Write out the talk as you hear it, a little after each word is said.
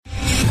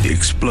The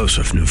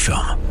explosive new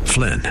film,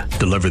 Flynn,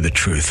 deliver the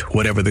truth,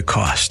 whatever the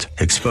cost,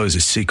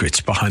 exposes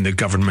secrets behind the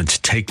government's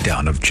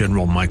takedown of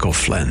General Michael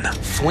Flynn.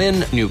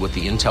 Flynn knew what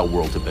the intel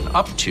world had been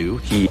up to.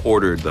 He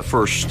ordered the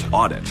first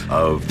audit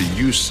of the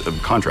use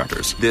of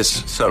contractors.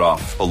 This set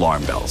off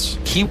alarm bells.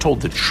 He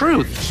told the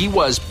truth. He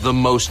was the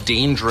most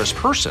dangerous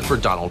person for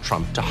Donald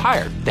Trump to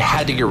hire. They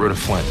had to get rid of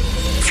Flynn.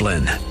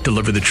 Flynn,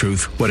 deliver the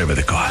truth, whatever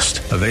the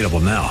cost. Available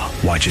now.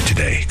 Watch it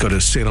today. Go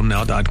to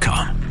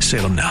salemnow.com.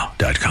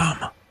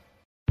 salemnow.com.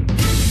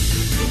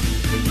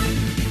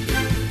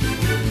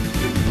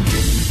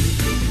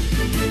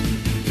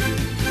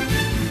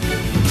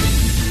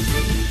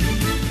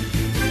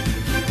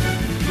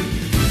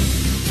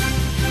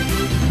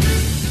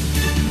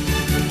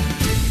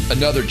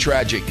 Another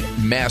tragic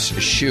mass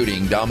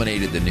shooting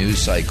dominated the news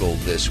cycle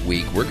this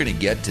week. We're going to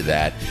get to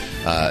that,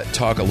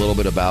 talk a little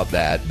bit about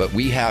that, but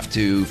we have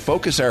to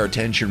focus our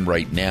attention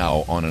right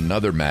now on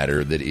another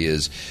matter that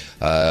is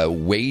a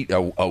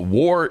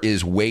war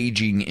is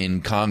waging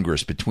in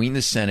Congress between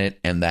the Senate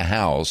and the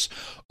House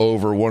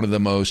over one of the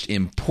most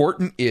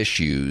important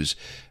issues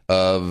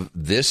of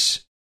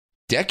this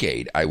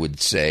decade, I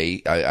would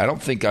say. I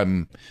don't think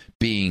I'm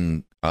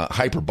being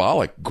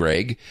hyperbolic,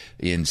 Greg,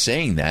 in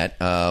saying that.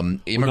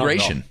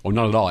 Immigration.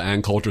 Not at all.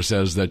 Ann Coulter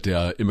says that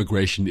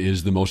immigration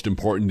is the most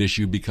important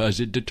issue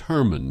because it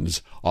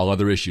determines all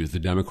other issues. The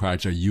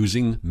Democrats are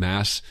using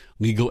mass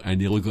legal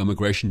and illegal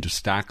immigration to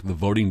stack the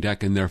voting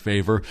deck in their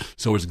favor.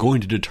 So it's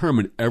going to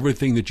determine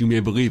everything that you may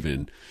believe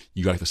in.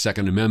 You like the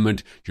Second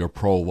Amendment, you're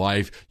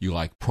pro-life, you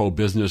like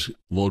pro-business,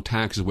 low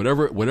taxes,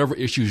 whatever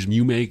issues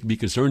you may be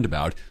concerned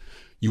about,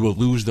 you will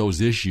lose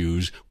those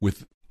issues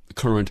with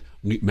current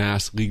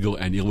mass legal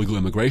and illegal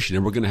immigration.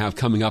 And we're going to have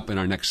coming up in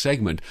our next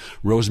segment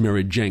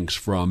Rosemary Jenks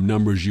from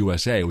Numbers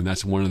USA, when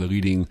that's one of the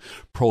leading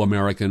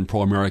pro-American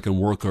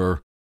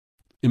worker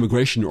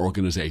immigration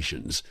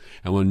organizations.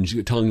 And when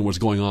she's telling you what's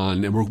going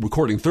on, and we're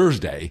recording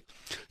Thursday,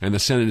 and the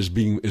Senate is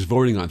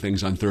voting on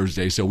things on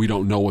Thursday, so we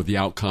don't know what the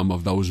outcome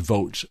of those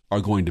votes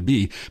are going to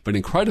be. But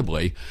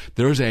incredibly,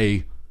 there's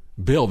a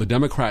bill, the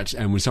Democrats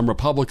and some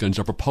Republicans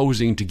are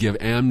proposing to give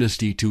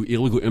amnesty to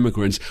illegal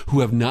immigrants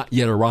who have not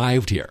yet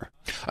arrived here.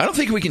 I don't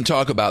think we can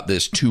talk about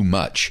this too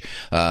much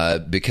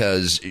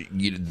because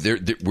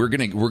we're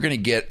gonna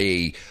get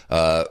a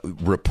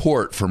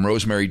report from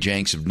Rosemary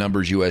Jenks of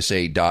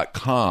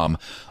NumbersUSA.com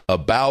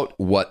about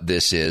what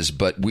this is,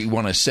 but we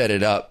want to set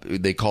it up.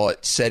 They call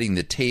it setting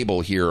the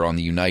table here on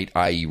the Unite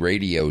IE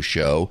radio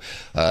show.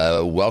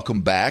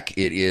 Welcome back.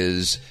 It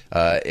is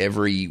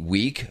every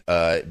week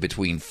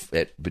between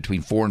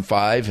 4 and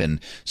 5 and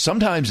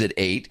sometimes at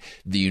 8,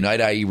 the Unite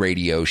IE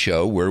radio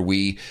show, where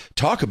we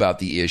talk about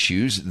the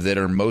issues that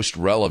are most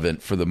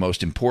relevant for the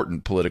most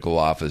important political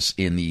office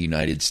in the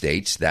United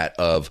States, that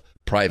of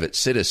private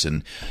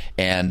citizen.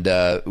 And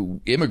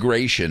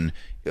immigration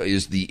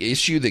is the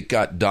issue that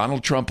got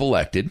Donald Trump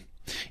elected.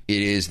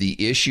 It is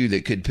the issue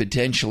that could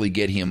potentially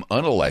get him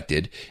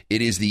unelected.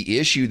 It is the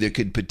issue that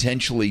could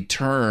potentially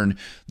turn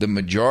the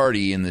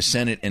majority in the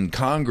Senate and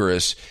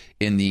Congress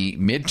in the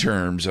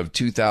midterms of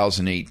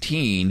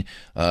 2018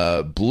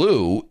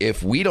 blue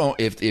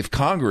if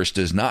Congress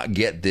does not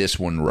get this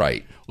one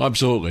right.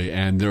 Absolutely,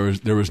 and there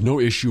is no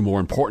issue more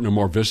important or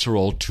more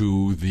visceral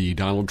to the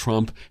Donald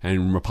Trump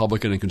and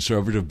Republican and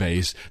conservative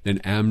base than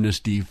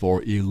amnesty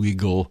for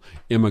illegal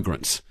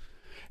immigrants.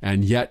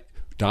 And yet,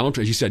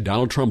 as you said,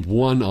 Donald Trump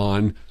won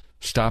on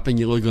stopping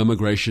illegal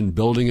immigration,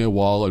 building a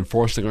wall,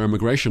 enforcing our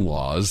immigration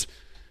laws.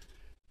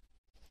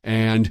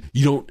 And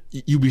you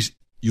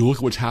look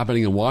at what's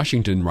happening in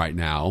Washington right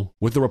now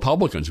with the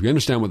Republicans. We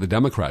understand what the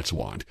Democrats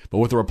want, but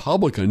with the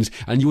Republicans,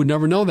 and you would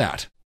never know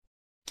that.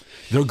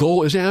 Their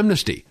goal is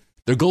amnesty.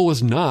 Their goal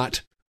is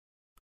not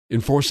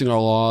enforcing our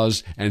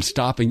laws and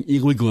stopping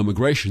illegal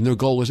immigration. Their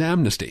goal is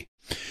amnesty.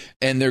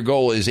 And their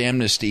goal is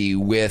amnesty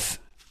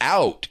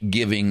without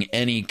giving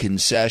any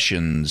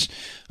concessions,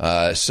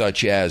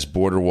 such as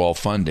border wall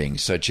funding,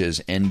 such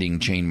as ending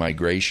chain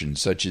migration,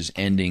 such as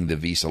ending the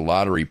visa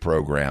lottery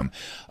program,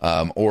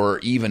 or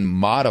even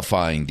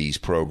modifying these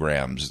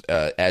programs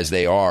as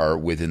they are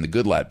within the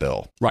Goodlatte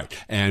bill. Right.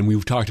 And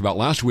we've talked about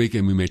last week,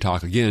 and we may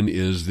talk again,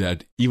 is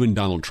that even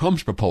Donald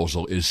Trump's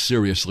proposal is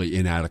seriously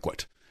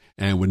inadequate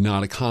and would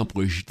not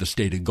accomplish the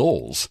stated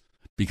goals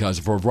because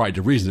for a variety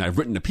of reasons. I've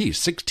written a piece,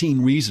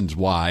 16 reasons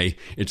why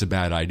it's a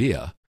bad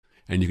idea.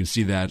 And you can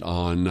see that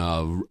on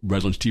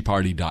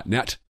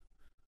redlandsteaparty.net,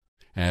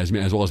 as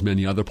well as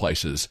many other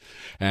places.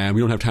 And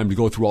we don't have time to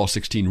go through all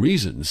 16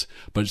 reasons,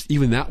 but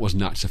even that was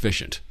not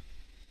sufficient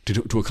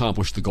to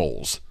accomplish the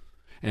goals.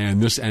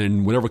 And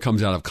whatever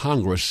comes out of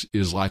Congress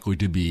is likely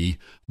to be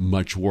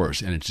much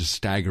worse. And it's just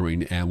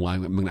staggering. And what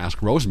I'm going to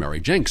ask Rosemary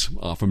Jenks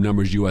from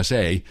Numbers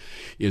USA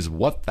is,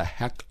 what the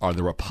heck are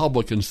the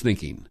Republicans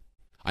thinking?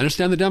 I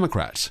understand the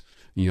Democrats.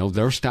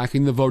 They're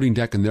stacking the voting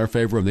deck in their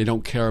favor, and they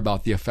don't care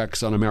about the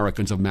effects on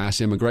Americans of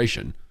mass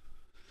immigration.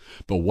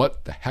 But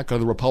what the heck are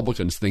the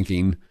Republicans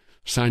thinking,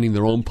 signing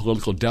their own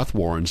political death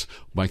warrants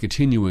by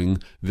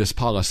continuing this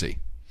policy?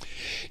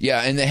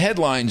 Yeah, and the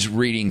headlines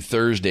reading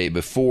Thursday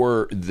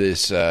before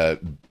this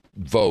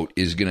vote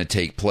is going to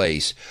take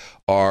place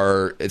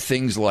are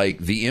things like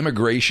the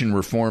immigration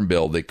reform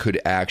bill that could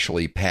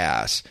actually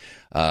pass.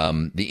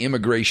 The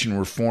immigration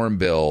reform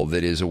bill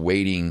that is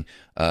awaiting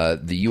the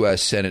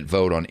U.S. Senate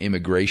vote on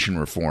immigration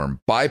reform.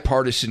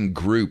 Bipartisan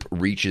group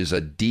reaches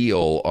a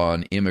deal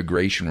on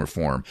immigration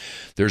reform.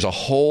 There's a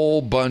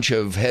whole bunch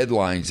of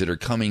headlines that are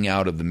coming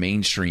out of the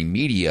mainstream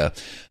media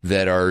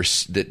that are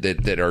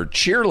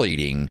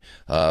cheerleading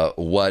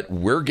what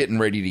we're getting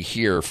ready to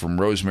hear from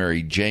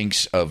Rosemary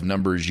Jenks of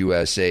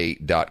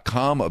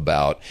NumbersUSA.com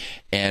about.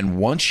 And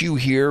once you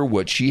hear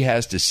what she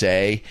has to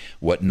say,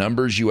 what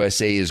Numbers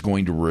USA is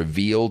going to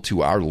reveal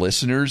to our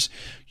listeners,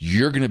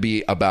 you're going to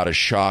be about as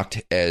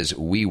shocked as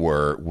we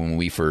were when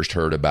we first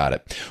heard about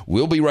it.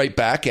 We'll be right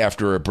back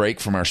after a break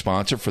from our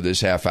sponsor for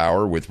this half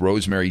hour with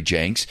Rosemary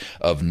Jenks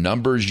of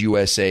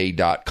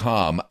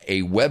NumbersUSA.com,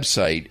 a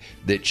website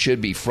that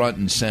should be front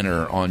and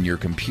center on your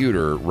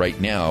computer right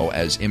now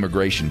as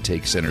immigration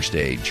takes center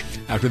stage.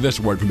 After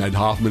this word from Ed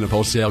Hoffman of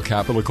Wholesale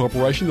Capital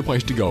Corporation, the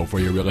place to go for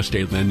your real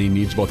estate lending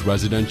needs, both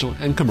residential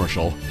and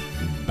commercial.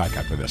 Back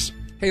after this.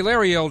 Hey,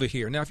 Larry Elder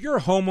here. Now, if you're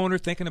a homeowner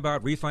thinking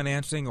about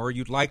refinancing or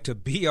you'd like to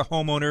be a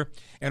homeowner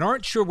and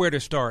aren't sure where to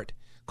start,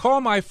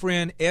 call my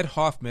friend Ed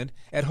Hoffman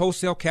at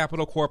Wholesale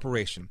Capital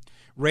Corporation.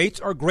 Rates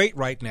are great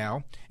right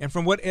now, and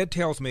from what Ed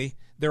tells me,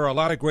 there are a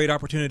lot of great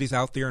opportunities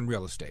out there in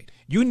real estate.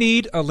 You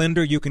need a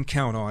lender you can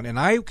count on, and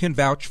I can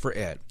vouch for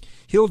Ed.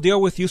 He'll deal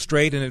with you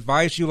straight and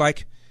advise you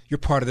like you're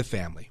part of the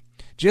family.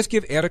 Just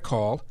give Ed a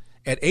call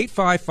at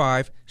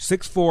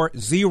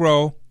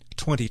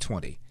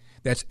 855-640-2020.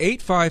 That's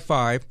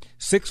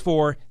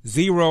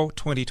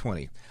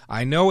 855-640-2020.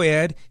 I know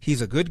Ed. He's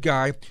a good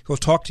guy. He'll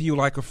talk to you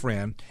like a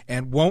friend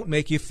and won't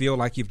make you feel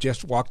like you've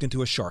just walked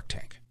into a Shark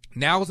Tank.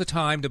 Now is the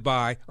time to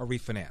buy or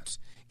refinance.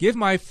 Give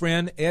my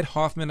friend Ed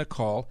Hoffman a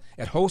call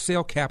at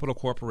Wholesale Capital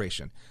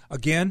Corporation.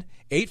 Again,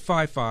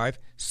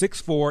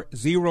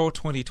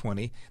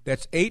 855-640-2020.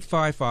 That's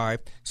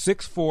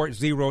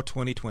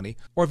 855-640-2020.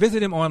 Or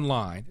visit him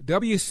online,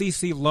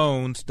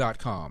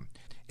 wccloans.com.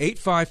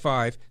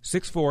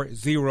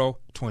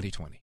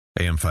 855-640-2020.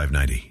 AM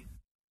 590,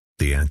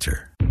 The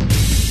Answer.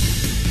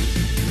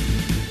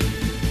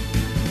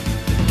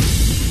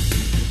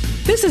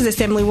 This is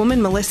Assemblywoman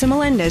Melissa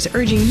Melendez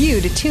urging you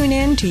to tune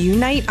in to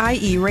Unite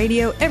IE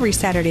Radio every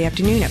Saturday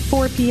afternoon at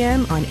 4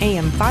 p.m. on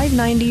AM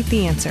 590,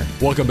 The Answer.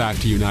 Welcome back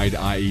to Unite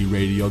IE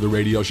Radio, the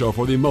radio show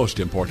for the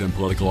most important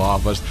political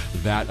office,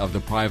 that of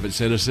the private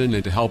citizen.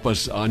 And to help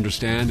us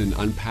understand and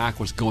unpack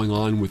what's going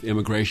on with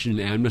immigration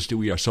and amnesty,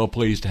 we are so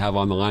pleased to have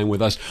on the line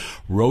with us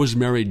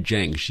Rosemary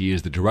Jenks. She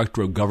is the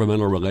Director of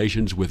Governmental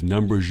Relations with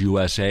Numbers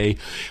USA,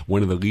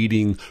 one of the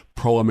leading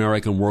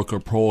pro-American worker,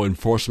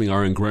 pro-enforcing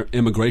our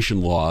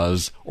immigration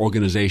laws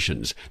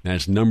organizations.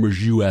 That's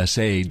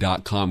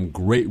NumbersUSA.com.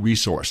 Great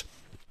resource.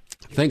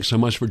 Thanks so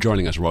much for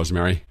joining us,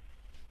 Rosemary.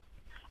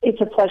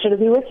 It's a pleasure to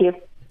be with you.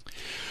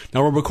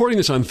 Now, we're recording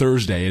this on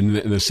Thursday, and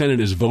the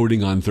Senate is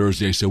voting on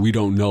Thursday, so we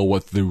don't know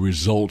what the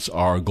results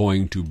are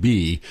going to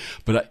be.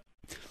 But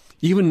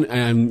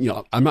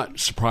I'm not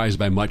surprised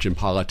by much in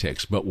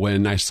politics, but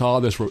when I saw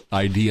this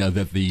idea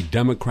that the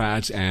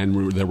Democrats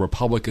and the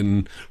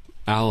Republican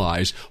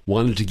allies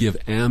wanted to give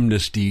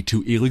amnesty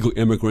to illegal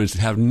immigrants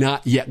that have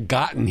not yet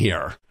gotten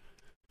here,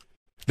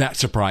 that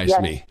surprised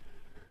me.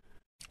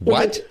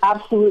 What?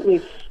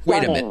 Absolutely.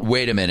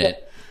 Wait a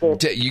minute.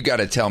 You got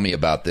to tell me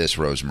about this,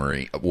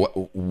 Rosemary.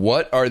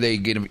 What are they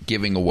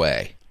giving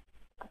away?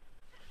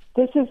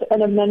 This is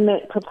an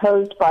amendment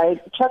proposed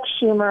by Chuck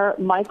Schumer,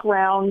 Mike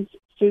Rounds,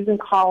 Susan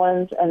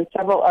Collins, and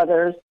several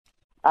others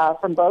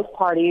from both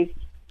parties.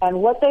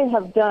 And what they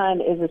have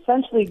done is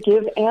essentially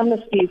give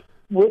amnesty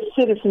with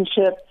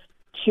citizenship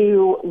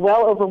to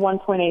well over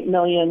 1.8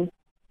 million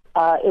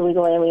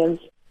illegal aliens.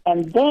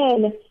 And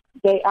then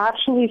they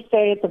actually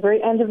say at the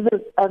very end of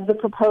the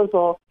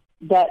proposal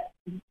that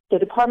the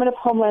Department of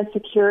Homeland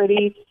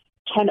Security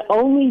can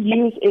only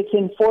use its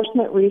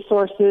enforcement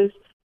resources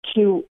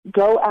to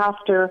go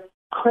after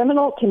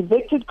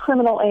convicted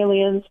criminal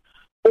aliens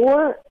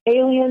or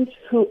aliens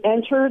who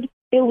entered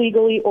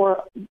illegally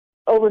or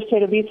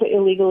overstayed a visa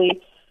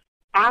illegally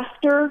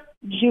after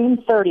June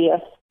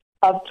 30th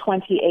of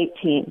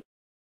 2018.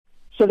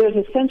 So there's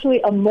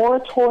essentially a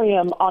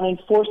moratorium on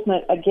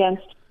enforcement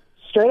against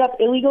straight-up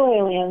illegal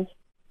aliens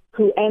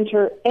who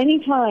enter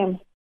any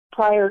time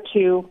prior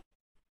to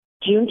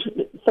June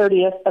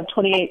 30th of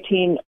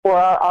 2018 or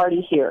are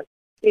already here.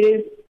 It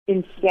is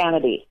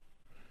insanity.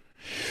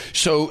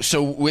 So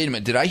wait a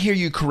minute. Did I hear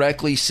you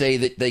correctly say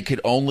that they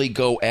could only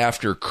go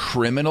after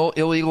criminal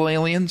illegal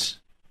aliens?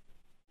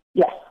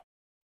 Yes.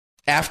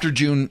 After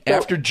June,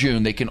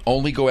 they can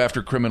only go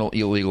after criminal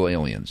illegal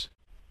aliens.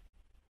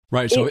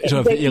 Right. So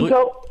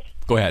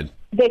go ahead.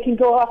 They can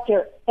go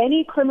after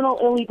any criminal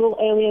illegal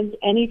aliens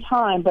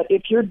anytime, but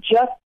if you're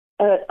just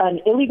an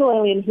illegal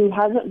alien who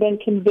hasn't been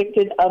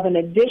convicted of an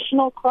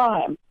additional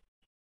crime,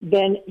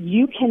 then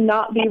you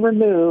cannot be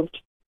removed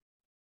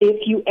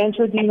if you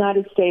entered the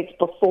United States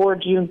before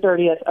June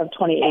 30th of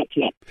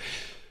 2018.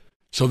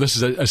 So this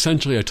is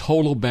essentially a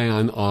total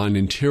ban on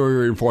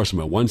interior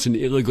enforcement. Once an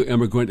illegal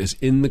immigrant is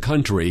in the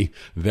country,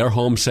 they're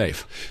home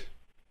safe.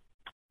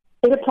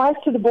 It applies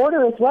to the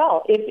border as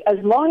well. As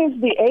long as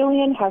the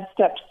alien has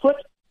stepped foot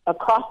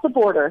across the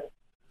border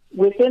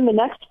within the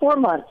next 4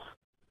 months,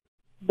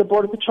 the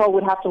Border Patrol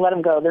would have to let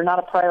them go. They're not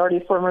a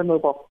priority for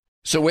removal.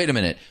 So wait a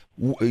minute.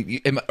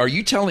 Are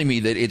you telling me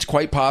that it's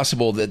quite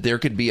possible that there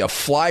could be a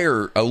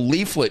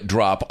leaflet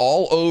drop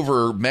all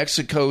over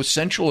Mexico,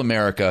 Central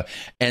America,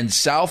 and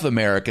South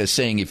America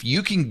saying if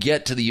you can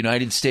get to the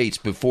United States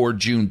before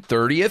June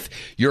 30th,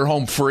 you're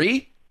home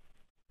free?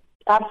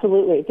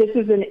 Absolutely. This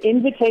is an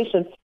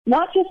invitation,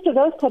 not just to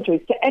those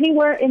countries, to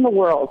anywhere in the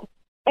world.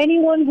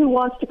 Anyone who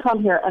wants to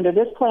come here under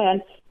this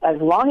plan,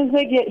 as long as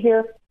they get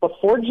here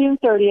before June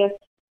 30th,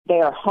 they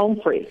are home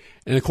free.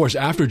 And, of course,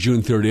 after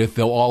June 30th,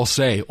 they'll all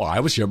say, well, I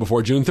was here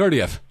before June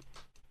 30th.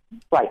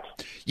 Right.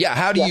 Yeah,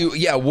 how do you,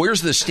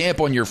 where's the stamp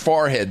on your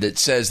forehead that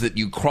says that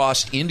you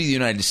crossed into the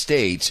United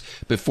States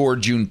before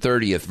June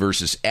 30th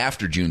versus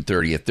after June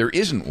 30th? There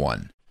isn't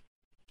one.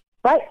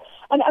 Right.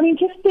 And, I mean,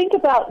 just think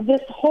about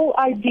this whole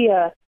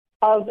idea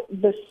of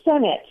the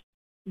Senate,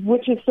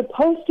 which is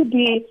supposed to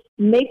be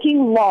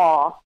making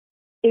law,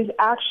 is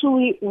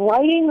actually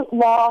writing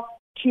law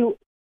to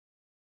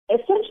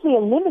essentially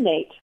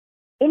eliminate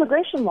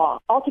immigration law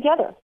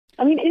altogether.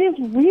 I mean, it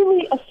is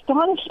really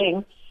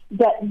astonishing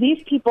that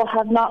these people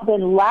have not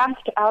been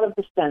laughed out of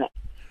the Senate.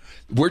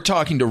 We're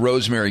talking to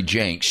Rosemary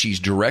Jenks. She's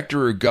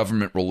Director of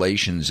Government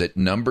Relations at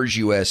Numbers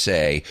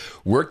USA.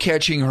 We're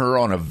catching her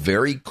on a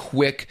very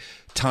quick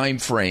time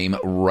frame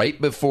right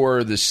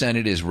before the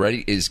Senate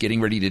is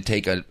getting ready to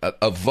take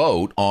a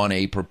vote on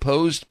a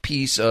proposed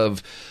piece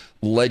of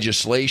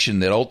legislation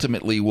that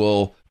ultimately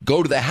will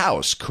go to the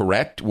House,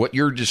 correct? What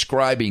you're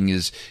describing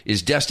is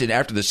destined,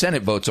 after the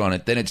Senate votes on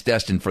it, then it's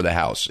destined for the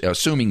House,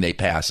 assuming they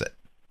pass it.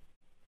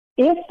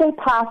 If they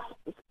pass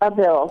a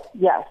bill,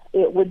 yes,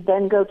 it would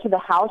then go to the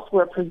House,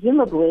 where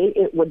presumably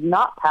it would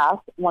not pass,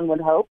 one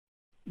would hope.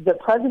 The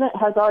president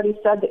has already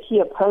said that he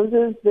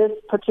opposes this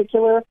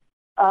particular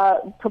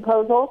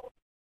proposal.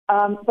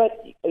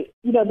 But,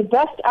 the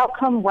best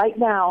outcome right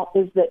now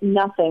is that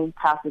nothing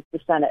passes the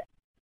Senate.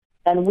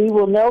 And we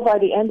will know by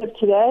the end of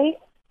today.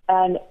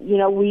 And,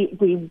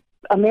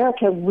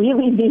 America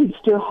really needs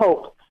to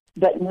hope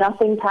that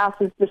nothing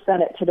passes the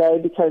Senate today,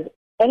 because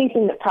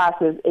anything that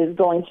passes is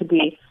going to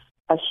be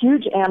a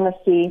huge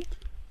amnesty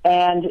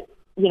and,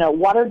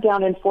 watered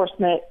down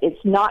enforcement.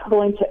 It's not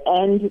going to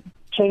end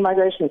chain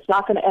migration. It's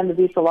not going to end the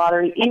visa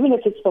lottery, even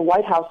if it's the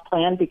White House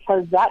plan,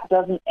 because that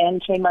doesn't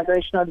end chain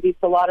migration or the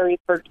visa lottery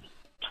for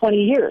 20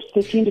 years,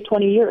 15 to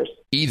 20 years.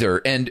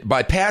 Either. And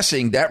by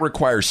passing, that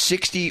requires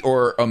 60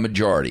 or a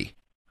majority?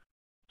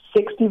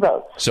 60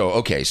 votes.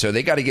 So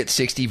they got to get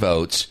 60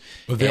 votes.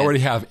 But they already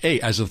have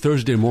 8. As of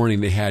Thursday morning,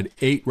 they had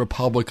 8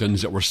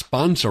 Republicans that were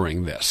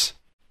sponsoring this.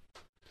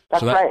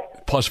 That's right.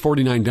 Plus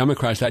 49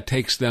 Democrats, that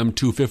takes them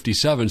to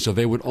 57, so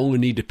they would only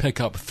need to pick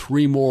up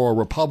 3 more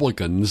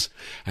Republicans,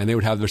 and they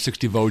would have their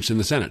 60 votes in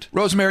the Senate.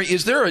 Rosemary,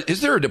 is there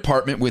a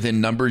department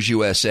within Numbers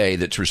USA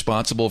that's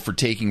responsible for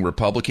taking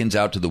Republicans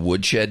out to the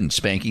woodshed and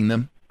spanking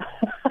them?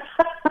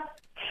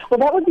 Well,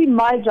 that would be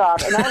my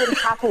job, and I would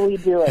happily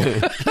do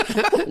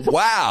it.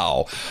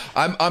 Wow.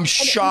 I'm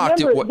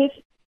shocked at what...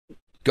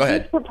 Go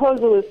ahead. This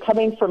proposal is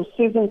coming from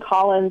Susan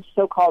Collins'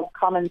 so-called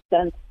Common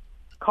Sense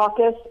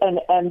Caucus,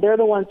 and they're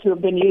the ones who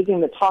have been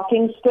using the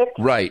talking stick.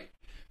 Right.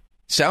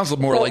 Sounds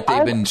more like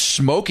they've been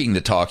smoking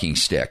the talking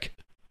stick.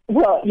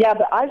 Well, yeah,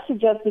 but I've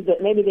suggested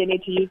that maybe they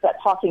need to use that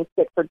talking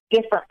stick for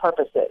different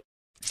purposes,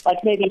 like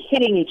maybe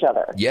hitting each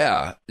other.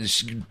 Yeah,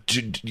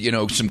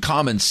 some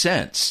common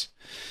sense.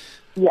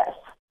 Yes.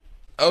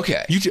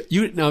 Okay.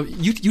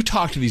 You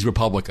talk to these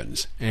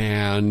Republicans,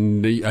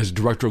 and as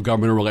Director of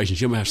Government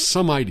Relations, you might have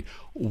some idea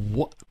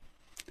what.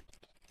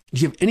 Do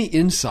you have any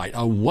insight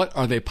on what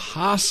are they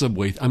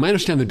possibly? I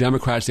understand the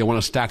Democrats, they want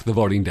to stack the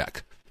voting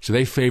deck. So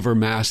they favor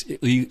mass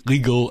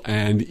legal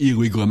and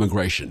illegal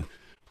immigration.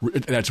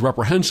 That's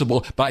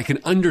reprehensible, but I can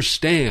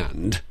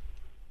understand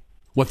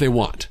what they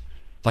want.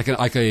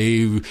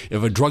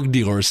 If a drug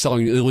dealer is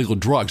selling illegal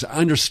drugs, I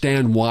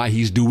understand why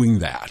he's doing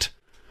that.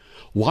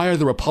 Why are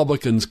the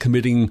Republicans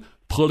committing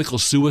political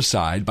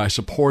suicide by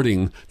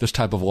supporting this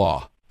type of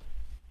law?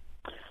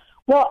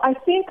 Well, I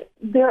think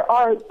there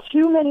are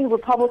too many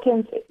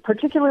Republicans,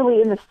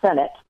 particularly in the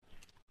Senate,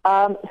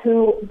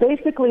 who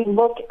basically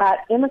look at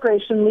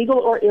immigration, legal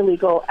or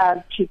illegal, as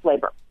cheap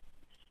labor.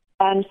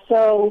 And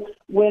so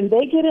when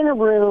they get in a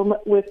room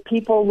with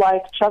people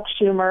like Chuck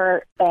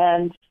Schumer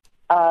and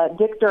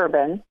Dick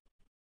Durbin,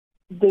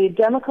 the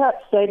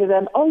Democrats say to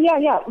them, "Oh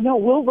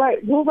we'll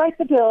write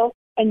the bill,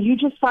 and you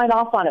just sign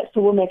off on it,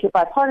 so we'll make it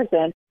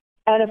bipartisan."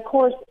 And of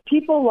course,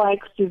 people like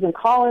Susan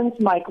Collins,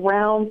 Mike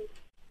Rounds,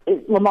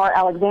 Lamar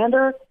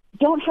Alexander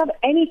don't have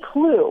any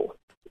clue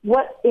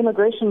what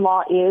immigration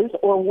law is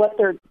or what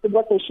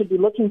they should be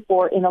looking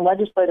for in a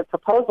legislative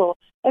proposal,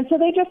 and so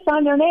they just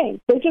sign their name.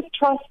 They just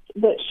trust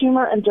that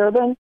Schumer and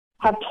Durbin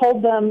have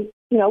told them,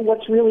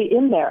 what's really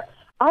in there.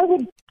 I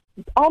would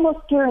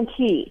almost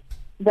guarantee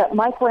that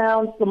Mike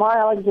Rounds, Lamar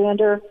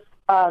Alexander,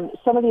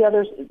 some of the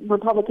other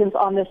Republicans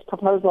on this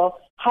proposal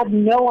had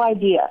no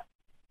idea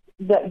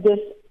that this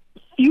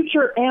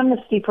future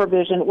amnesty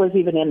provision was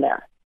even in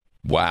there.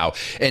 Wow.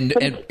 And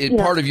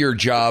part of your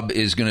job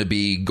is going to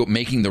be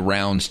making the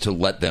rounds to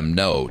let them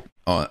know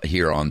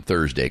here on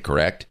Thursday,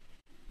 correct?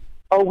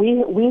 Oh,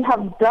 we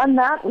have done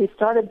that. We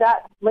started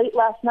that late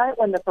last night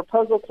when the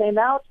proposal came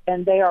out,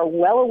 and they are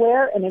well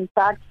aware, and in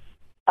fact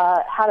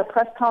had a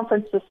press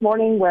conference this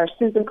morning where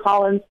Susan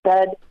Collins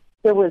said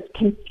there was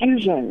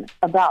confusion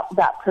about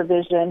that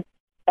provision,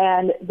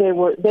 and they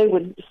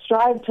would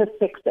strive to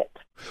fix it.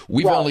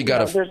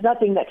 There's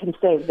nothing that can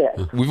save this.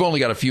 We've only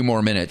got a few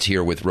more minutes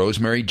here with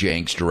Rosemary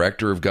Jenks,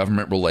 Director of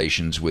Government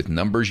Relations with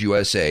Numbers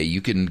USA.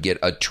 You can get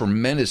a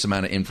tremendous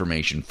amount of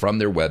information from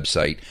their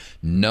website,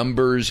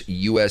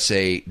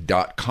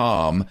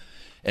 numbersusa.com.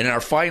 And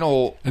our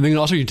final... And then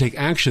also you take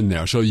action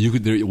there. So you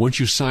could, once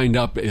you signed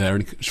up,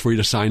 it's free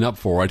to sign up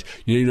for it.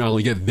 You not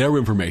only get their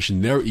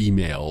information, their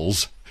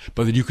emails,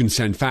 but that you can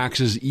send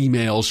faxes,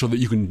 emails, so that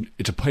you can...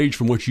 It's a page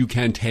from which you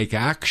can take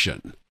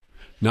action,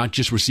 not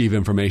just receive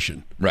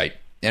information. Right.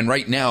 And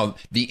right now,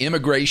 the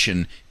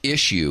immigration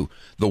issue,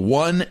 the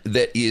one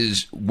that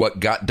is what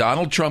got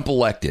Donald Trump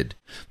elected,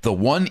 the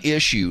one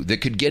issue that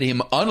could get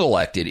him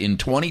unelected in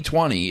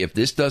 2020 if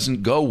this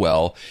doesn't go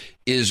well,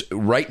 is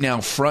right now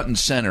front and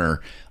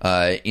center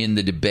in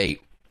the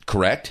debate,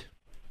 correct?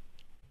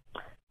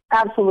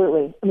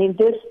 Absolutely. I mean,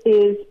 this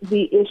is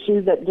the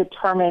issue that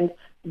determined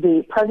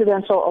the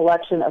presidential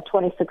election of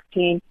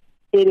 2016.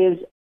 It is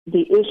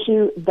the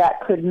issue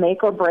that could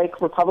make or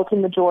break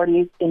Republican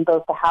majorities in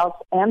both the House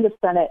and the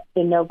Senate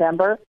in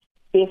November.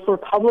 If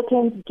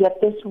Republicans get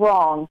this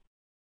wrong,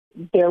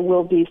 there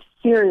will be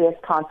serious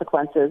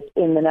consequences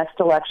in the next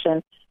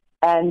election.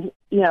 And,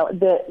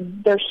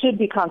 there should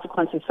be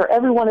consequences for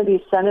every one of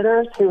these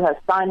senators who has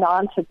signed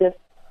on to this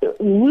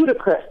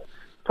ludicrous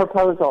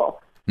proposal.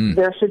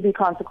 There should be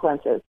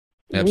consequences.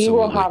 Absolutely. We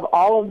will have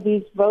all of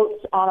these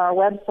votes on our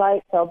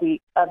website. They'll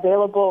be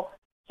available.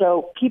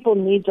 So people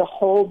need to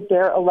hold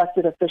their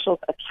elected officials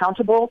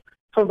accountable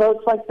for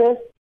votes like this.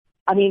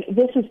 I mean,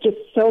 this is just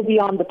so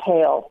beyond the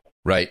pale.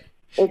 Right.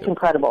 It's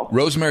incredible.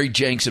 Rosemary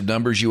Jenks of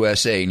Numbers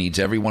USA needs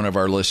every one of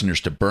our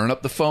listeners to burn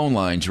up the phone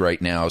lines right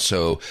now.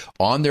 So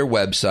on their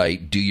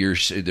website,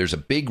 there's a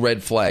big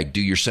red flag. Do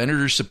your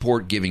senators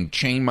support giving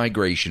chain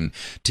migration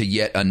to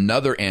yet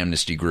another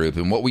amnesty group?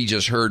 And what we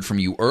just heard from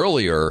you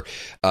earlier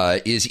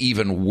is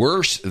even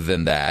worse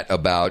than that,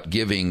 about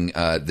giving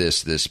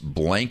this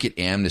blanket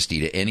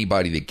amnesty to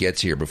anybody that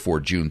gets here before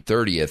June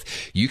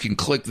 30th. You can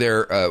click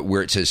there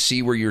where it says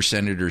see where your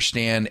senators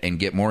stand and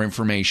get more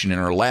information in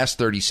our last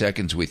 30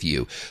 seconds with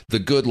you. The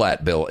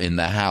Goodlatte bill in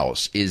the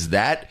House, is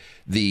that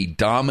the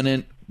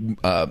dominant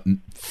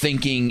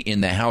thinking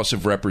in the House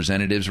of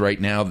Representatives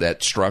right now,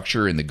 that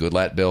structure in the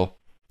Goodlatte bill?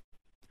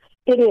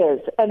 It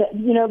is. And,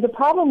 the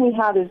problem we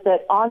have is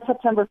that on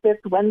September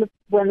 5th,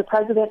 when the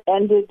president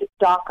ended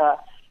DACA,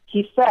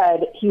 he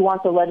said he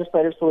wants a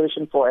legislative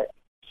solution for it.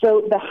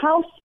 So the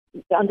House,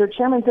 under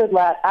Chairman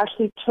Goodlatte,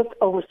 actually took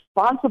a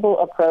responsible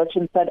approach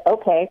and said,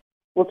 okay,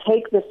 we'll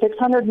take the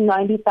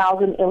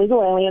 690,000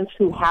 illegal aliens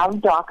who have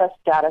DACA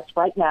status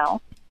right now,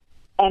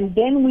 and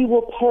then we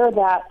will pair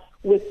that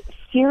with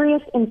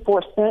serious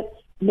enforcement,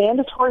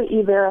 mandatory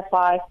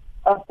E-Verify,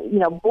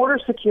 border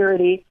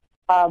security,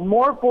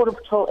 more Border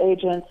Patrol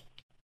agents,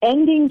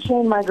 ending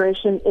chain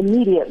migration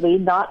immediately,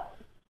 not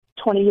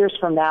 20 years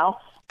from now,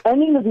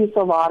 ending the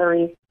visa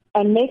lottery,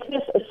 and make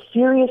this a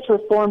serious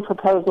reform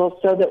proposal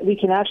so that we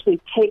can actually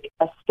take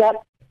a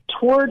step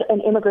toward an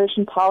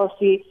immigration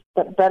policy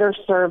that better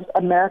serves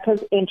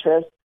America's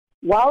interests,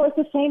 while at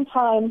the same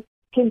time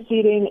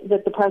conceding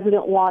that the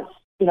president wants,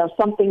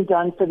 something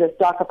done for this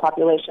DACA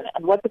population.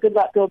 And what the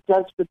Goodlatte bill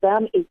does for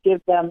them is give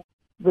them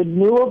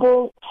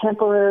renewable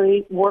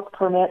temporary work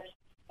permits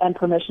and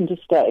permission to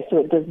stay. So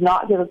it does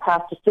not give a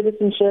path to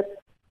citizenship,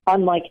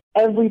 unlike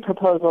every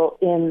proposal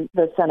in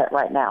the Senate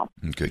right now.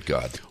 Good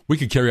God. We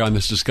could carry on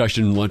this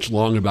discussion much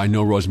longer, but I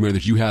know, Rosemary,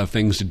 that you have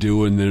things to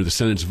do, and the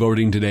Senate's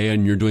voting today,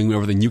 and you're doing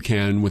everything you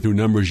can with your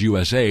Numbers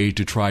USA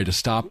to try to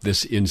stop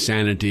this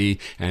insanity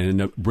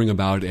and bring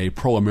about a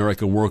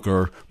pro-American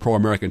worker,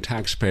 pro-American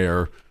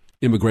taxpayer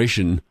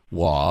immigration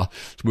law.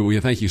 So we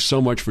thank you so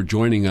much for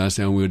joining us,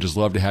 and we would just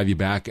love to have you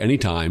back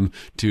anytime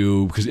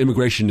because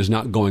immigration is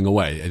not going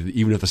away.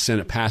 Even if the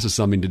Senate passes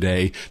something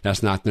today,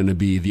 that's not going to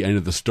be the end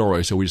of the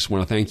story. So we just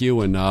want to thank you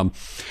and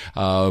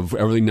for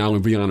everything not only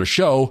being on our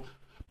show,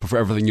 but for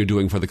everything you're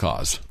doing for the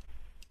cause.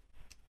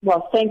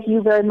 Well, thank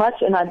you very much,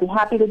 and I'd be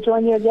happy to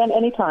join you again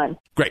anytime.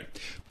 Great.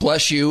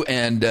 Bless you,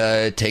 and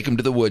take them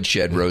to the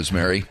woodshed,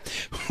 Rosemary.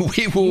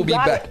 We will be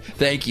back.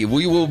 Thank you.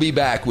 We will be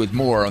back with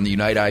more on the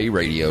Unite IE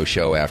radio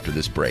show after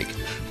this break.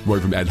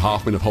 Word from Ed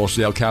Hoffman of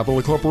Wholesale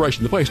Capital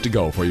Corporation, the place to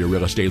go for your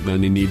real estate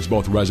lending needs,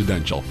 both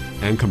residential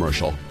and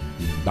commercial.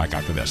 Back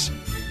after this.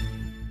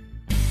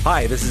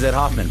 Hi, this is Ed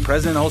Hoffman,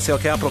 President of Wholesale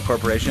Capital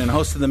Corporation and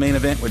host of The Main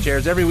Event, which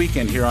airs every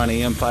weekend here on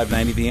AM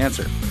 590 The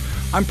Answer.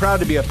 I'm proud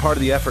to be a part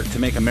of the effort to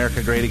make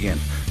America great again.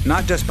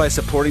 not just by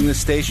supporting this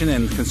station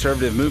and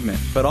conservative movement,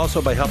 but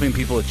also by helping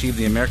people achieve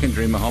the American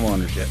dream of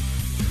homeownership.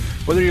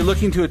 Whether you're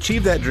looking to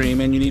achieve that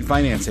dream and you need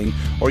financing,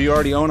 or you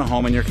already own a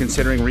home and you're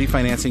considering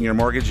refinancing your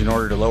mortgage in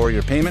order to lower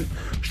your payment,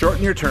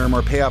 shorten your term,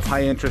 or pay off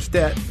high-interest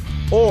debt,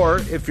 or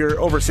if you're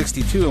over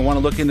 62 and want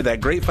to look into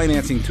that great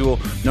financing tool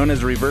known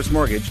as a reverse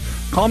mortgage,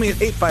 call me at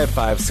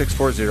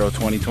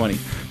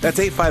 855-640-2020. That's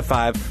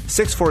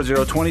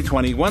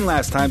 855-640-2020. One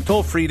last time,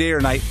 toll-free day or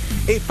night,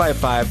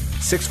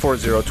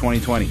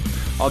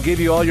 855-640-2020. I'll give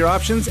you all your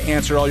options,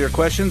 answer all your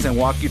questions, and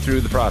walk you through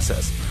the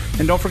process.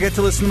 And don't forget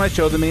to listen to my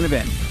show, The Main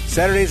Event,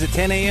 Saturdays at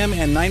 10 a.m.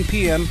 and 9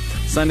 p.m.,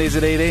 Sundays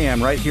at 8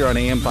 a.m., right here on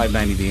AM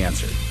 590 The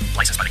Answer.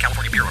 Licensed by the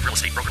California Bureau of Real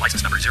Estate, broker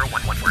license number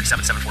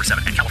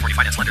 011477747, and California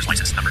Finance Lenders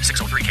license number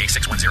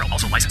 603K610.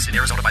 Also licensed in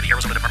Arizona by the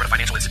Arizona Department of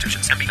Financial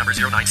Institutions, MB number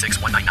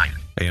 096199.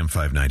 AM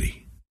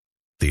 590,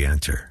 The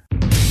Answer.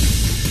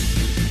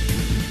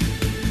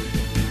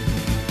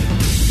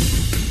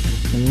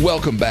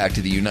 Welcome back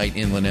to the Unite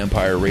Inland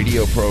Empire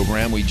radio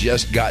program. We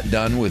just got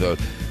done with a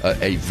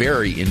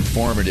very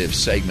informative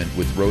segment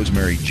with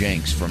Rosemary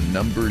Jenks from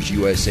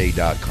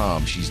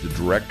NumbersUSA.com. She's the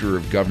Director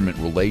of Government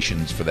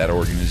Relations for that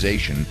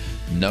organization,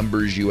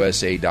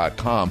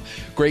 NumbersUSA.com.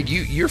 Greg,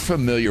 you're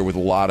familiar with a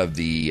lot of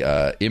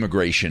the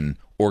immigration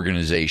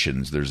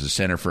organizations. There's the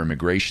Center for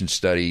Immigration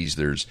Studies.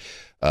 There's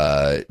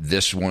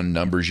this one,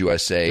 Numbers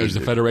USA. There's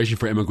the Federation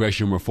for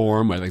Immigration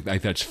Reform. I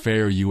think that's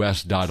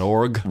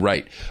fairus.org.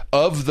 Right.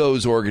 Of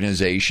those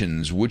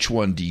organizations, which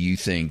one do you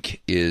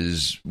think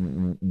is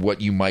what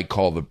you might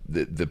call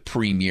the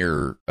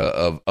premier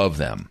of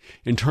them?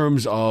 In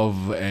terms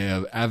of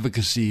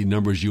advocacy,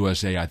 Numbers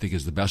USA, I think,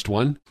 is the best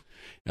one.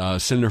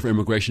 Center for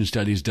Immigration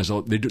Studies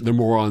they're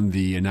more on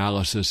the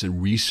analysis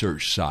and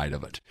research side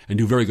of it and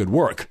do very good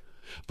work.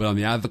 But on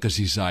the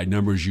advocacy side,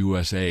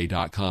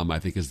 NumbersUSA.com, I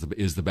think, is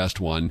the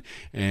best one,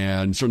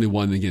 and certainly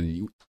one.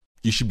 Again,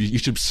 you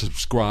should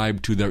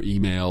subscribe to their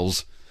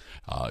emails.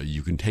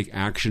 You can take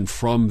action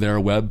from their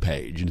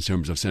webpage in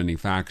terms of sending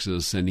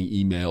faxes, sending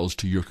emails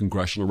to your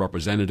congressional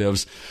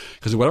representatives,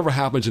 because whatever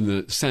happens in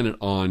the Senate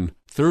on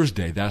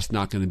Thursday, that's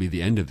not going to be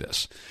the end of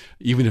this.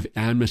 Even if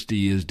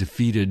amnesty is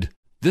defeated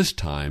this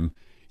time,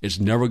 it's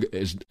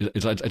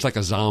like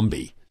a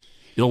zombie.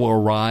 It'll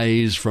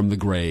arise from the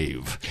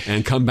grave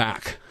and come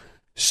back.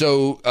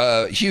 So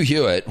Hugh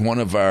Hewitt, one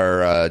of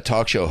our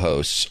talk show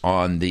hosts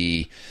on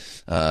the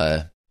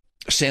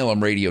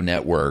Salem Radio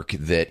Network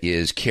that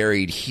is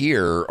carried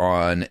here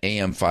on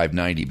AM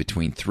 590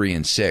 between 3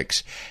 and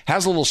 6,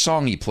 has a little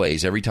song he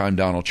plays every time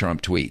Donald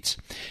Trump tweets.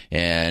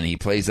 And he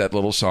plays that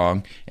little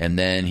song, and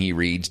then he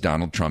reads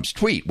Donald Trump's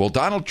tweet. Well,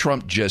 Donald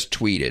Trump just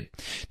tweeted.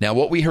 Now,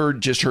 what we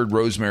just heard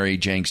Rosemary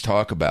Jenks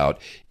talk about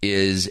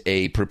is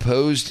a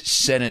proposed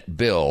Senate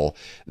bill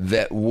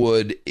that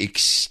would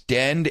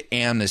extend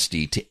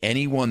amnesty to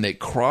anyone that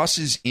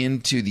crosses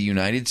into the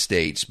United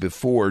States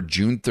before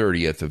June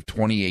 30th of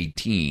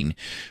 2018.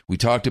 We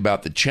talked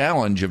about the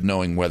challenge of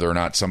knowing whether or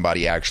not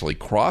somebody actually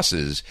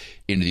crosses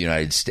into the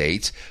United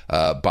States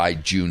by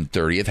June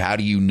 30th. How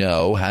do you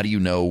know? How do you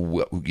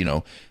know,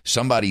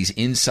 somebody's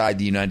inside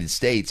the United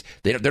States?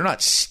 They're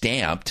not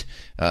stamped,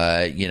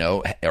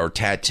 or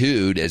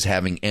tattooed as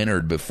having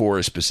entered before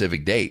a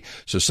specific date.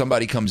 So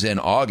somebody comes in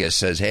August,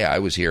 says, hey, I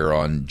was here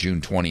on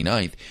June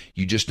 29th.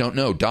 You just don't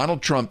know.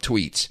 Donald Trump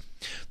tweets,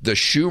 the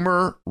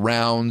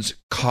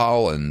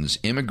Schumer-Rounds-Collins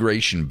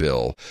immigration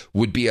bill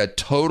would be a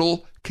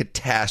total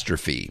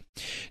catastrophe.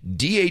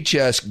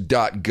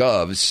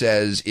 DHS.gov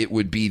says it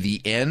would be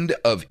the end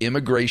of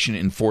immigration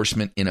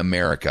enforcement in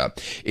America.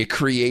 It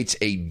creates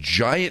a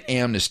giant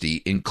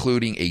amnesty,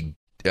 including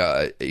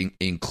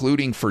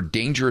for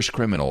dangerous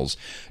criminals,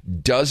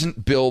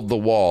 doesn't build the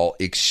wall,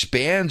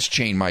 expands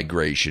chain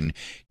migration,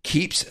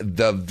 keeps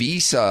the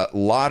visa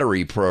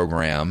lottery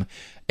program.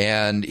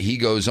 And he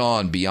goes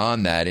on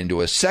beyond that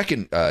into a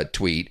second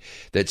tweet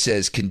that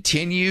says,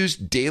 continues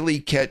deadly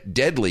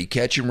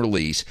catch and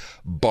release,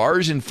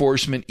 bars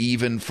enforcement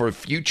even for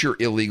future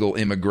illegal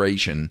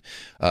immigrants.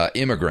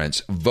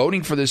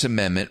 Voting for this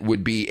amendment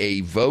would be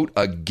a vote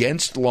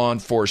against law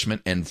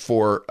enforcement and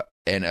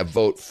a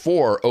vote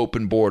for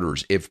open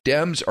borders. If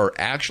Dems are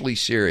actually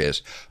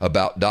serious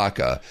about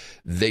DACA,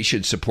 they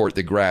should support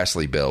the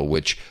Grassley bill,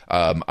 which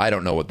I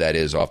don't know what that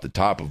is off the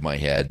top of my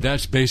head.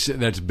 That's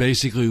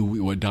basically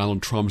what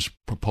Donald Trump's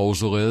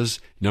proposal is.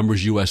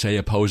 Numbers USA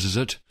opposes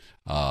it.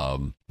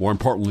 More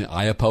importantly,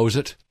 I oppose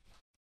it.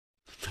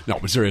 No,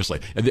 but seriously,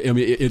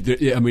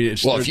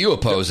 if you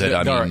oppose it,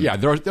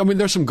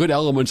 there's some good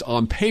elements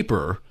on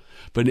paper.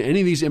 But in any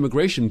of these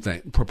immigration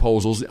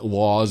proposals,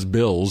 laws,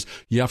 bills,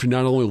 you have to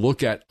not only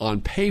look at on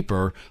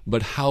paper,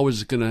 but how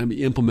is it going to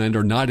be implemented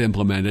or not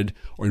implemented,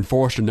 or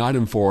enforced or not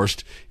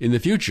enforced in the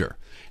future.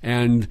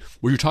 And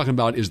what you're talking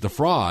about is the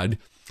fraud.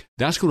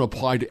 That's going to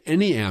apply to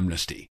any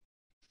amnesty.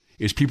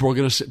 People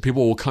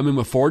will come in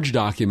with forged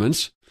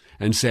documents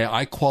and say,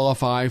 I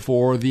qualify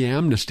for the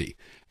amnesty.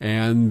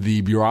 And the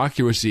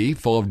bureaucracy,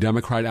 full of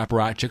Democrat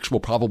apparatchiks, will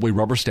probably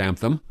rubber stamp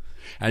them.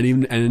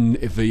 And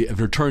if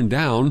they're turned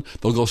down,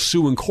 they'll go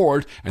sue in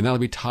court, and that'll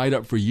be tied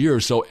up for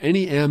years. So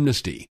any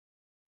amnesty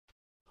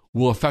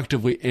will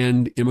effectively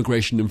end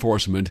immigration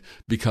enforcement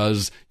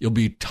because you'll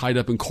be tied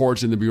up in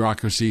courts and the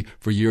bureaucracy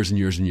for years and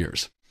years and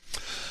years.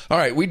 All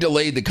right, we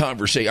delayed the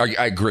conversation.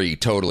 I agree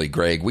totally,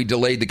 Greg. We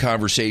delayed the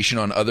conversation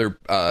on other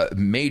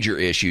major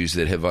issues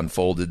that have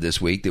unfolded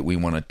this week that we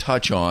want to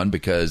touch on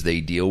because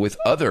they deal with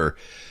other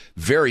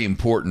very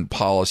important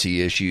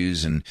policy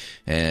issues and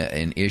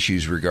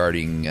issues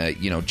regarding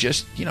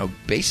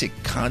basic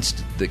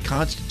the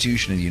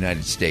Constitution of the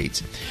United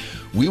States.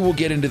 We will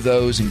get into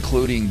those,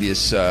 including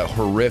this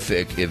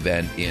horrific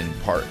event in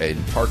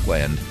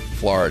Parkland,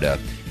 Florida,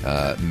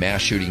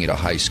 mass shooting at a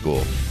high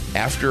school.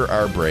 After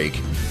our break,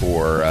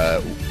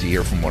 to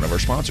hear from one of our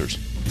sponsors.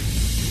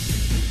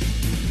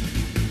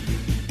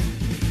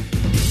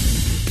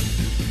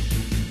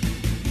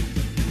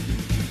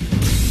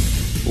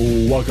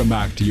 Welcome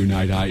back to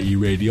Unite IE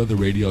Radio, the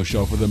radio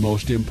show for the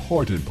most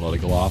important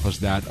political office,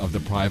 that of the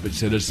private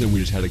citizen. We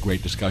just had a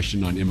great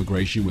discussion on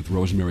immigration with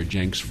Rosemary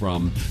Jenks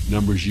from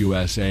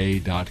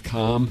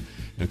NumbersUSA.com.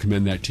 I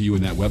commend that to you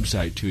and that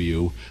website to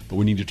you. But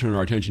we need to turn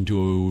our attention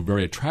to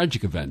very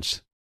tragic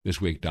events this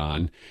week,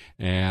 Don.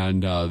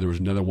 And there was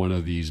another one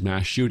of these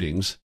mass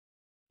shootings.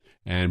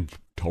 And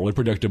totally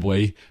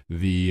predictably,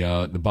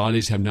 the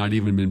bodies have not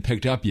even been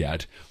picked up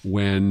yet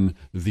when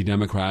the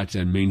Democrats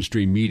and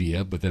mainstream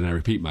media, but then I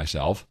repeat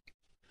myself,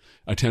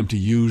 attempt to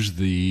use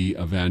the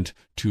event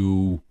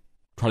to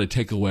try to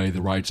take away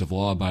the rights of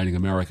law-abiding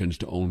Americans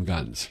to own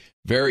guns.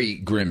 Very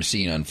grim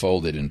scene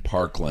unfolded in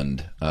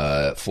Parkland,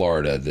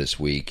 Florida this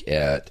week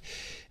at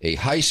a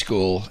high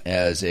school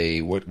as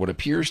what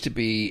appears to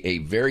be a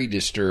very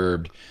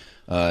disturbed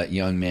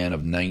young man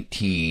of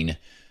 19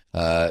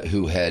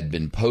 who had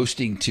been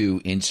posting to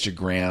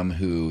Instagram,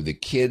 who the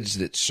kids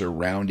that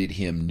surrounded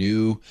him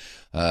knew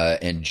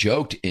and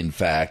joked, in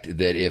fact,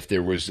 that if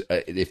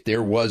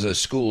there was a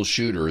school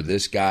shooter,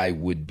 this guy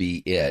would be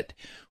it.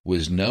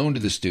 Was known to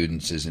the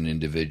students as an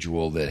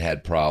individual that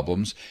had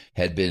problems,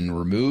 had been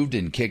removed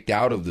and kicked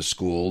out of the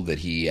school that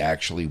he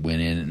actually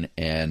went in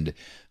and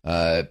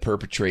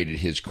perpetrated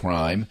his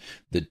crime.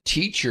 The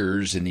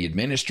teachers and the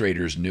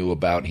administrators knew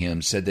about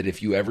him, said that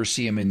if you ever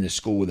see him in the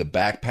school with a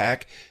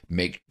backpack,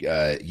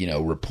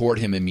 report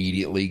him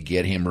immediately,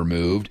 get him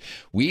removed.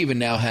 We even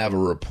now have a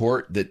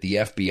report that the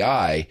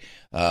FBI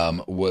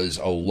was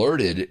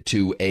alerted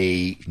to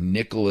a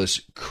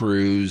Nicholas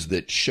Cruz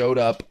that showed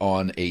up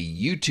on a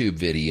YouTube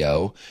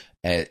video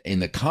in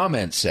the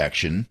comments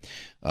section.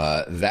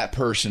 That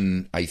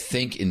person, I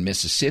think in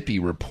Mississippi,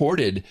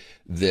 reported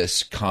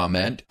this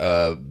comment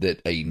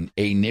that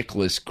a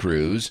Nicholas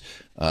Cruz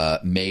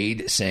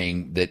made,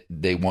 saying that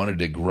they wanted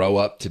to grow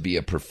up to be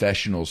a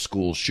professional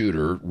school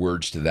shooter,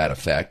 words to that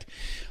effect.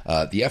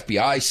 The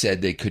FBI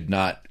said they could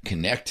not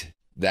connect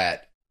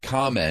that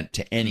comment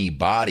to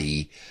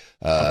anybody.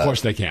 Of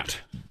course they can't.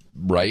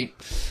 Right.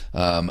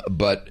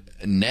 But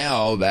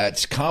now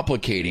that's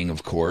complicating,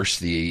 of course,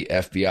 the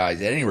FBI.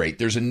 At any rate,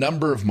 there's a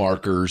number of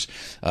markers.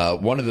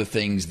 One of the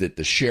things that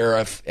the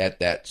sheriff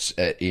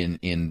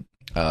in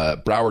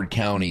Broward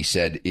County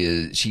said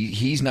is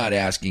he's not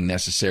asking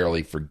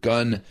necessarily for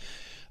gun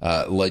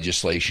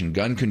legislation,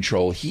 gun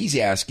control. He's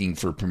asking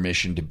for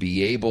permission to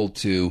be able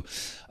to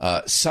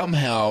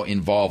somehow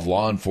involve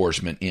law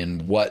enforcement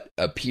in what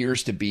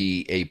appears to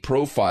be a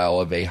profile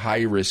of a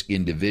high-risk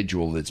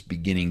individual that's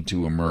beginning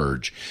to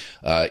emerge.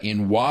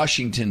 In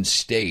Washington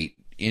State,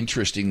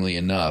 interestingly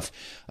enough,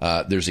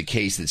 there's a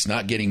case that's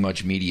not getting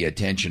much media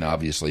attention,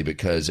 obviously,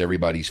 because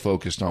everybody's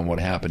focused on what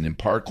happened in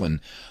Parkland,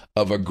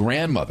 of a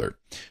grandmother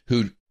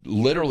who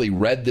literally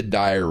read the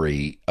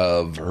diary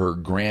of her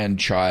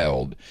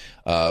grandchild,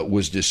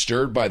 was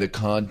disturbed by the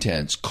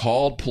contents,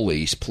 called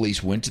police.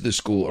 Police went to the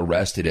school,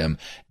 arrested him,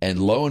 and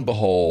lo and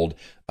behold,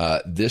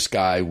 this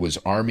guy was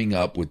arming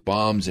up with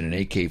bombs and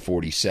an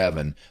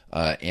AK-47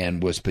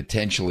 and was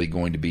potentially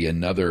going to be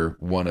another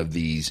one of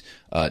these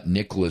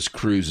Nicholas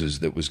Cruzes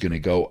that was going to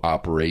go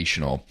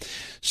operational.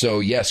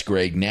 So, yes,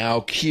 Greg, now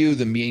cue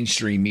the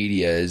mainstream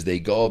media as they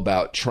go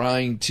about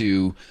trying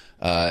to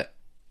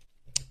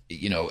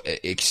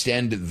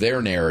extend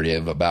their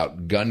narrative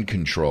about gun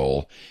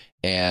control.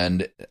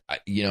 And,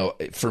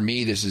 for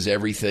me, this is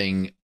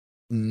everything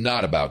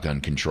not about gun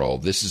control.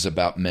 This is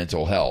about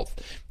mental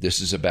health. This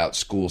is about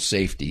school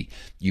safety.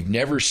 You've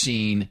never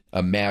seen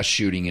a mass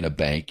shooting in a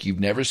bank.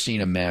 You've never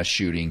seen a mass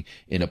shooting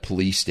in a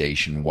police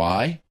station.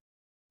 Why?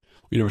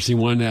 You've never seen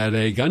one at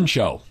a gun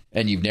show.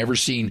 And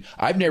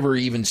I've never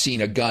even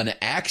seen a gun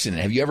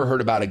accident. Have you ever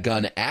heard about a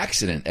gun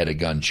accident at a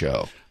gun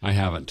show? I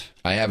haven't.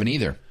 I haven't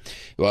either.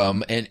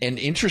 And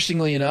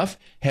interestingly enough,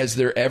 has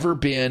there ever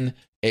been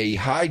a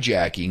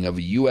hijacking of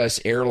a U.S.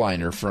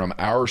 airliner from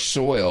our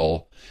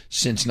soil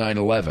since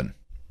 9/11?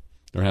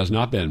 There has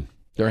not been.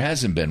 There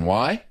hasn't been.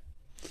 Why?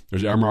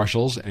 There's air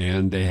marshals,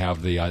 and they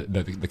have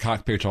the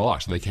cockpits are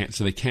locked, so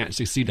they can't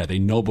succeed at. They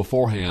know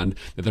beforehand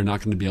that they're not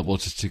going to be able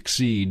to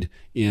succeed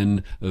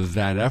in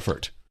that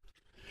effort.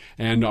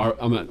 And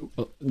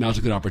now's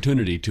a good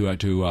opportunity to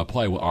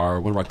play. One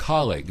of our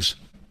colleagues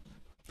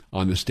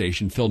on the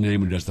station. Phil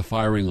Naiman does the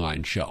Firing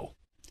Line show,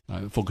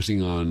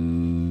 focusing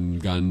on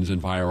guns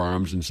and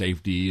firearms and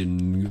safety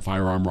and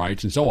firearm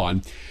rights and so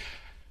on.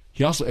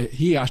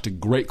 He asked a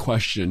great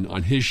question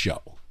on his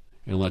show,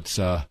 and let's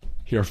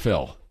hear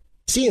Phil.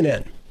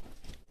 CNN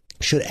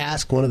should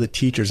ask one of the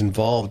teachers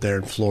involved there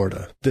in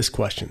Florida this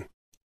question.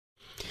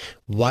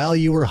 While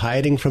you were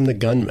hiding from the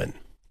gunman,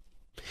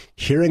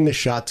 hearing the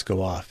shots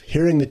go off,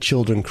 hearing the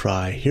children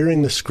cry,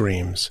 hearing the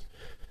screams,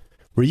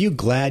 were you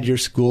glad your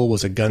school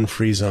was a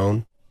gun-free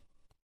zone?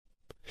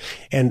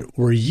 And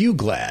were you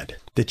glad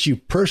that you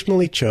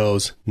personally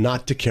chose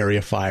not to carry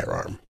a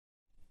firearm?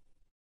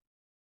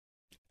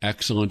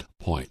 Excellent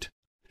point.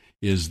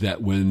 Is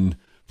that when,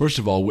 first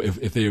of all,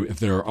 if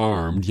they're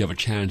armed, you have a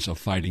chance of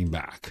fighting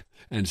back.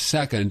 And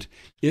second,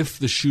 if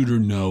the shooter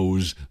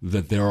knows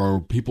that there are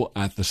people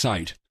at the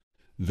site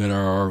that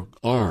are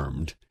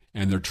armed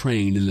and they're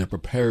trained and they're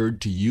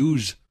prepared to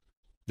use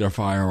their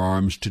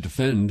firearms to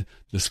defend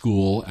the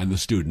school and the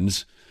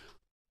students,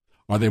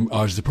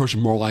 is the person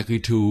more likely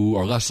to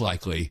or less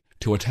likely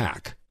to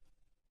attack?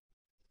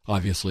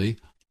 Obviously,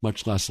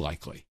 much less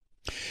likely.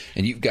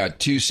 And you've got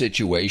two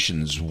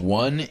situations,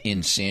 one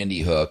in Sandy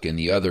Hook and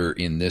the other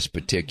in this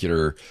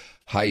particular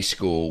high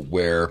school,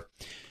 where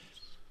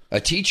a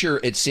teacher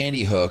at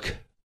Sandy Hook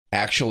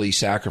actually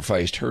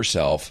sacrificed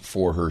herself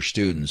for her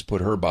students,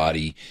 put her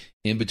body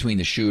in between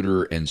the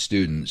shooter and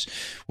students.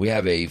 We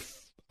have a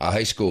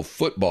high school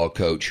football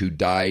coach who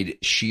died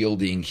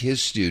shielding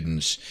his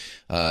students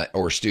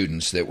or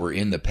students that were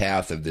in the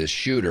path of this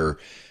shooter.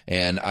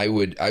 And I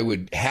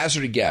would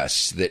hazard a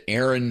guess that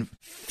Aaron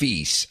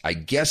Feis, I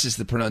guess is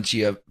the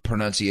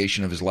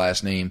pronunciation of his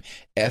last name,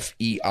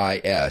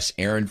 F-E-I-S,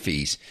 Aaron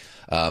Feis.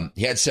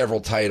 He had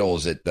several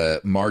titles at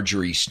the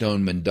Marjorie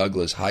Stoneman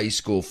Douglas High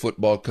School,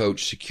 football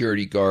coach,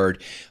 security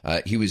guard.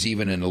 He was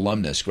even an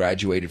alumnus,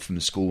 graduated from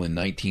the school in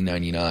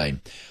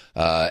 1999.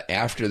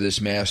 After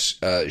this mass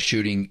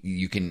shooting,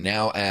 you can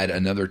now add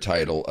another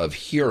title of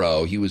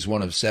hero. He was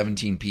one of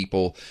 17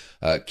 people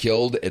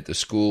killed at the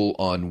school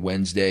on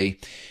Wednesday,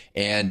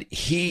 and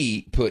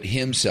he put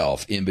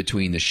himself in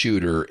between the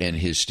shooter and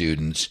his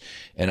students.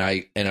 And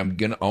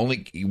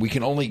we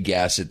can only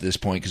guess at this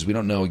point because we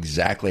don't know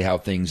exactly how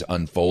things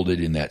unfolded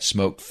in that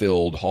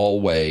smoke-filled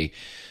hallway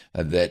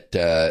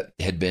that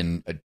had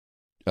been.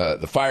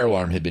 The fire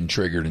alarm had been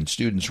triggered and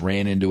students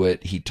ran into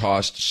it. He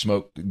tossed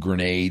smoke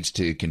grenades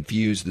to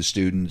confuse the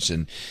students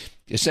and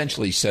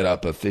essentially set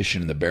up a fish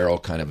in the barrel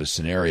kind of a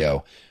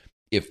scenario.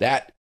 If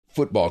that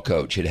football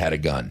coach had had a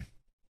gun,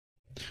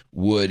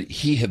 would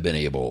he have been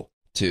able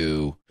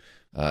to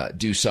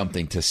do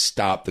something to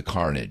stop the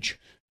carnage?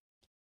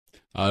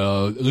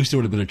 At least there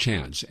would have been a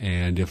chance.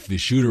 And if the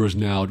shooter is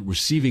now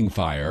receiving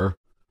fire,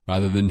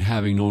 rather than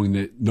knowing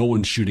that no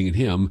one's shooting at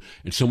him,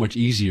 it's so much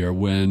easier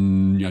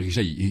when, like you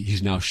say,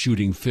 he's now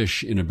shooting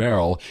fish in a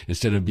barrel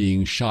instead of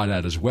being shot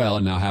at as well,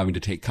 and now having to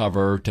take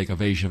cover, take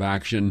evasive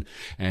action,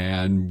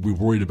 and we're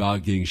worried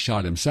about getting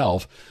shot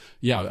himself.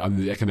 Yeah, I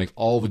mean, that can make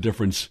all the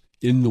difference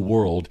in the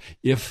world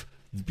if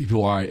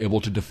people are able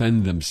to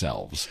defend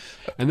themselves.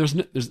 And there's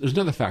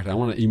another fact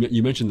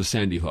you mentioned the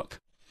Sandy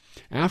Hook.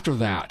 After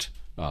that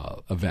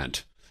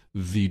event,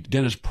 the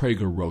Dennis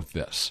Prager wrote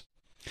this.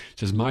 It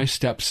says, my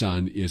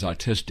stepson is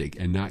autistic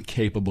and not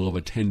capable of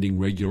attending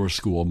regular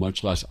school,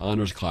 much less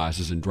honors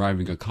classes and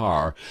driving a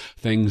car,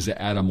 things that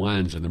Adam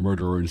Lanza, the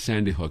murderer in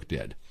Sandy Hook,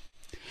 did.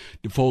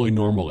 Fully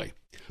normally.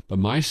 But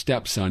my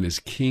stepson is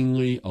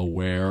keenly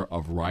aware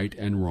of right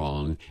and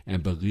wrong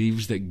and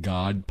believes that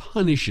God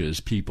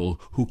punishes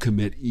people who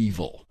commit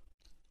evil.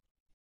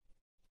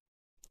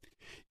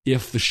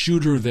 If the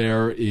shooter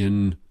there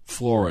in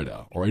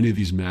Florida or any of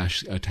these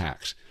mass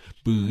attacks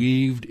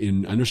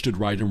understood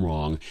right and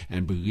wrong,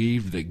 and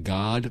believed that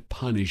God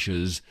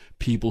punishes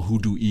people who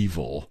do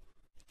evil,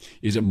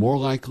 is it more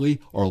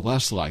likely or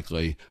less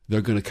likely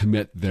they're going to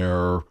commit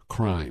their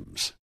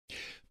crimes?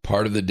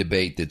 Part of the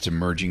debate that's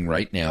emerging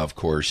right now, of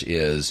course,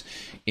 is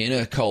in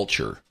a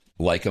culture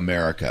like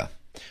America,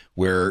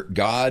 where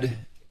God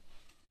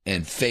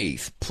and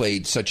faith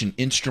played such an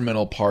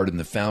instrumental part in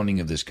the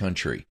founding of this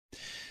country,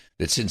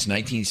 that since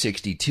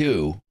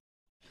 1962,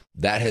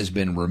 that has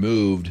been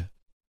removed.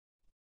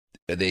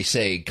 They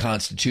say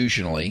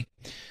constitutionally.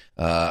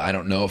 I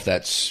don't know if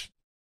that's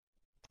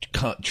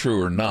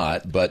true or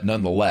not, but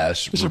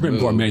nonetheless, the Supreme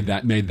Court made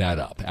that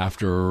up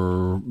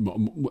after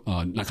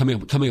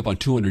coming up on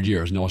 200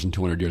 years, and it wasn't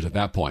 200 years at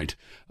that point,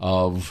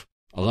 of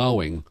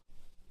allowing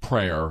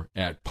prayer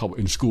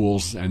in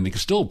schools, and they can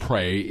still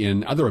pray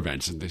in other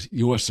events. And the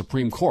U.S.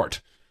 Supreme Court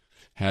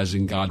has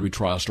 "In God We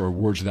Trust" or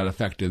words to that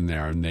effect in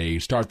there, and they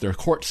start their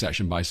court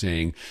session by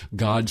saying,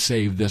 "God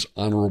save this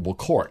honorable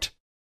court."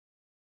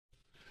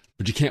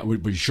 But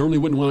you certainly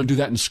wouldn't want to do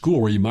that in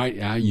school, where you might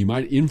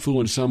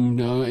influence some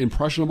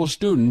impressionable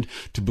student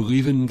to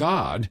believe in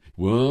God.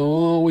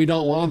 Well, we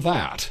don't want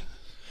that.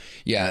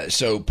 Yeah.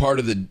 So part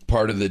of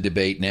the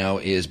debate now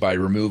is by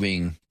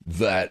removing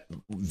that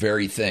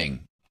very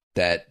thing,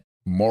 that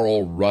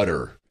moral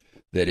rudder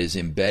that is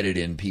embedded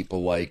in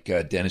people like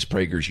Dennis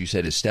Prager's, you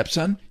said his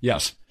stepson?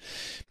 Yes.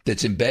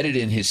 That's embedded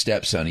in his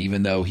stepson,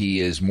 even though he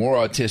is more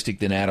autistic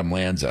than Adam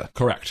Lanza.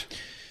 Correct.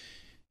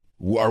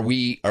 Are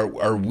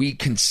we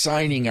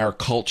consigning our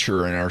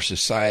culture and our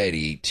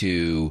society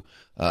to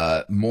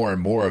more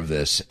and more of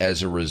this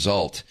as a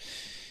result?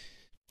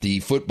 The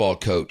football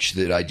coach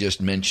that I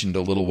just mentioned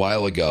a little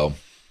while ago,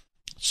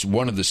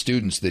 one of the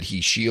students that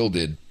he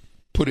shielded,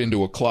 put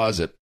into a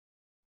closet,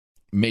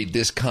 made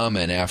this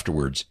comment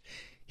afterwards.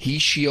 He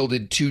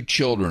shielded 2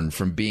 children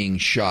from being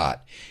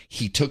shot.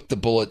 He took the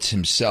bullets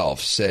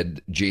himself,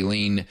 said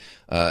Jaylene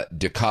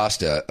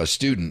DaCosta, a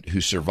student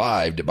who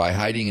survived by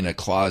hiding in a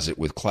closet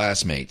with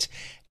classmates.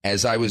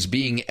 As I was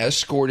being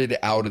escorted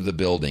out of the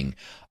building,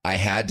 I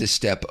had to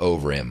step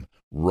over him.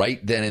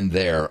 Right then and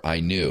there, I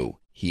knew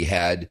he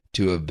had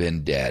to have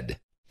been dead.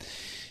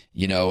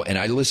 You know, and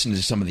I listened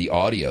to some of the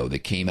audio that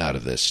came out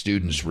of this,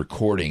 students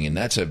recording, and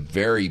that's a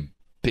very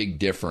big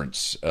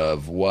difference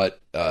of what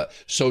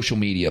social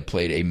media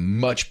played a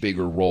much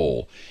bigger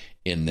role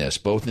in this,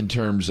 both in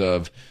terms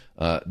of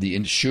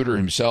the shooter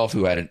himself,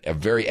 who had a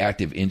very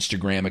active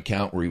Instagram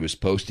account where he was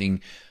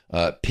posting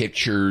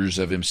pictures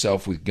of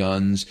himself with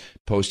guns,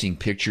 posting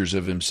pictures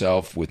of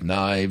himself with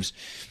knives.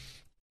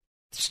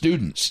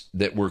 Students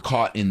that were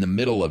caught in the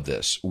middle of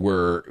this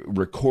were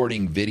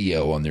recording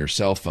video on their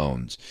cell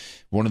phones.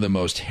 One of the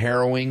most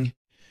harrowing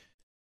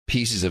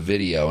pieces of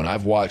video, and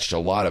I've watched a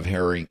lot of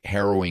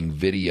harrowing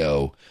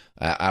video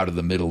out of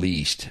the Middle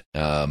East,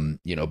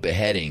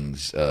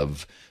 beheadings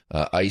of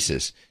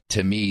ISIS.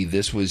 To me,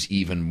 this was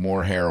even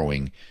more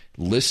harrowing.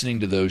 Listening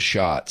to those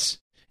shots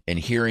and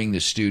hearing the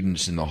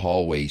students in the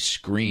hallway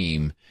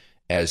scream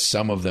as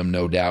some of them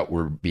no doubt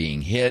were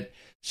being hit,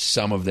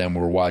 some of them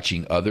were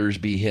watching others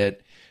be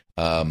hit.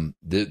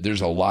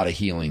 There's a lot of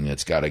healing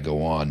that's got to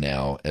go on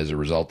now as a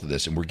result of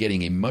this, and we're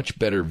getting a much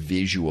better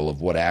visual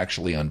of what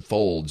actually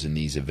unfolds in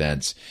these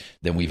events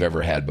than we've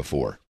ever had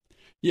before.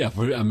 Yeah,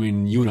 I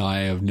mean, you and I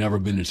have never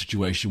been in a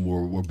situation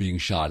where we're being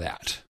shot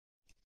at,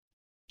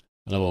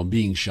 let alone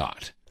being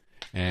shot,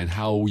 and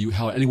how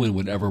anyone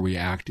would ever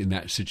react in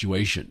that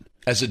situation.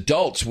 As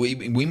adults, we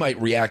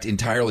might react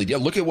entirely.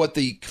 Look at what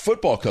the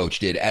football coach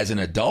did as an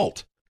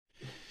adult.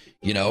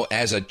 You know,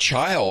 as a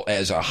child,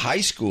 as a high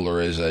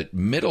schooler, as a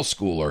middle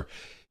schooler,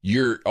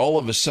 you're all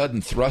of a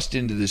sudden thrust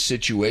into this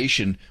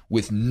situation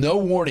with no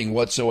warning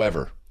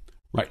whatsoever.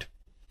 Right.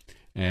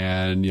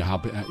 And we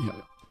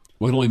can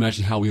only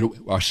imagine how we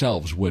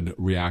ourselves would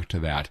react to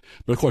that.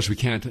 But of course, we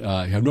can't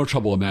have no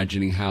trouble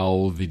imagining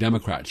how the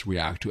Democrats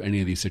react to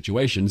any of these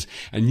situations.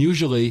 And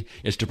usually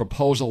it's to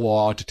propose a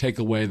law to take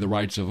away the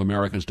rights of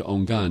Americans to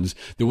own guns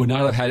that would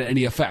not have had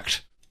any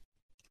effect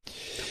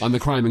on the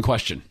crime in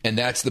question. And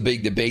that's the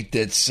big debate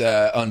that's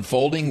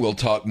unfolding. We'll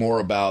talk more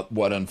about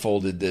what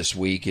unfolded this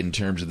week in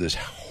terms of this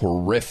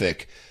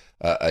horrific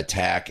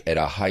attack at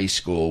a high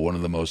school. One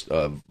of the most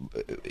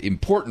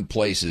important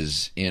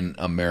places in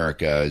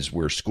America is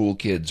where school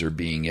kids are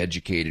being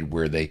educated,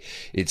 where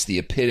it's the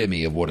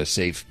epitome of what a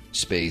safe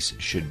space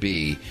should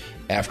be.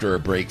 After a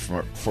break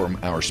from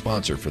our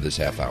sponsor for this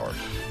half hour.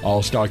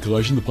 All-Star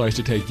Collision, the place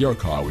to take your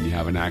car when you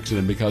have an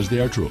accident, because they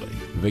are truly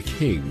the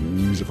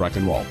kings of rock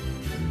and roll.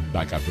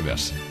 Back after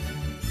this.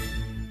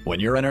 When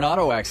you're in an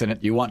auto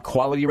accident, you want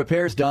quality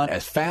repairs done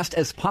as fast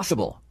as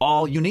possible.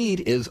 All you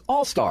need is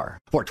All-Star.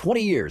 For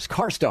 20 years,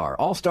 CarStar,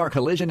 All-Star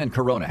Collision, and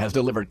Corona has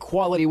delivered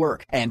quality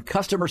work and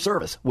customer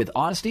service with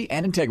honesty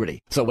and integrity.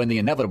 So when the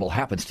inevitable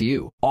happens to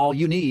you, all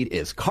you need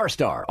is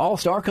CarStar,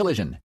 All-Star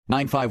Collision.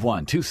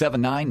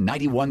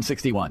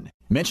 951-279-9161.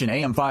 Mention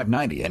AM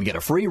 590 and get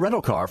a free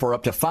rental car for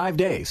up to 5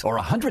 days or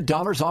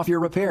 $100 off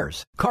your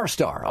repairs.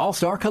 CarStar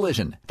All-Star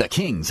Collision, the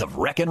kings of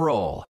wreck and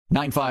roll.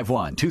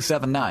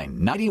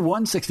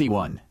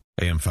 951-279-9161.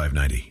 AM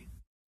 590,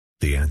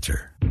 The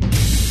Answer.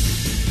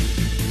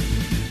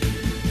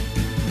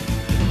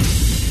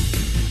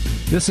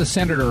 This is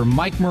Senator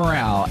Mike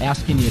Morrell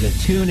asking you to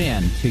tune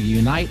in to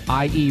Unite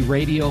IE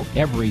Radio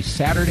every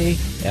Saturday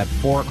at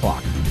 4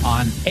 o'clock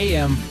on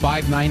AM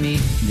 590,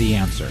 The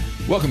Answer.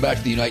 Welcome back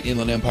to the Unite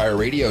Inland Empire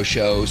Radio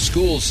Show.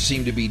 Schools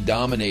seem to be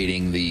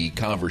dominating the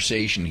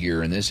conversation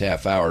here in this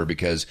half hour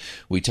because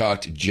we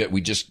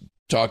just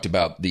talked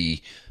about the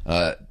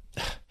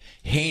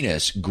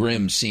heinous,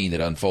 grim scene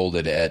that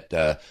unfolded at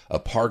a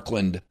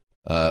Parkland,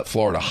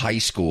 Florida high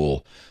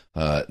school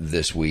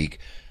this week.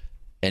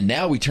 And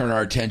now we turn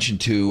our attention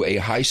to a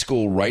high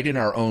school right in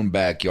our own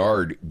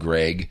backyard,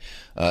 Greg.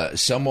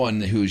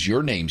 Someone who's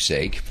your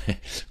namesake,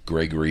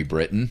 Gregory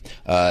Britton.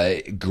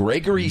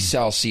 Gregory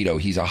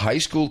Salcido. He's a high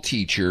school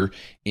teacher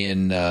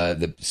in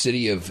the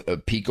city of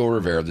Pico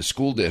Rivera, the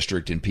school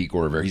district in Pico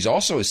Rivera. He's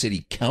also a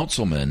city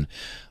councilman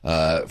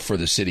for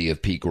the city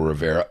of Pico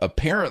Rivera.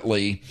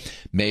 Apparently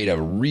made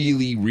a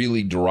really,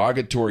 really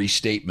derogatory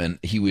statement.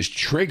 He was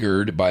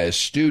triggered by a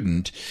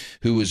student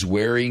who was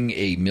wearing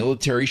a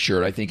military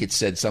shirt. I think it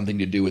said something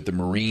to do with the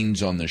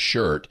Marines on the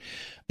shirt.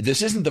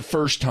 This isn't the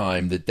first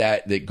time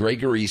that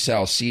Gregory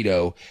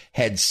Salcido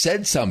had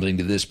said something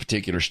to this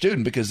particular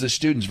student, because this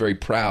student's very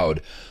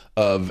proud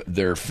of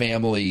their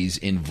family's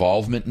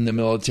involvement in the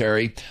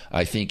military.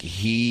 I think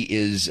he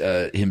is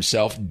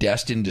himself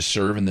destined to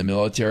serve in the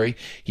military.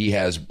 He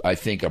has, I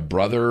think, a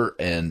brother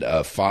and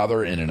a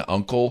father and an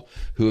uncle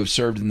who have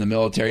served in the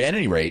military. At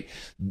any rate,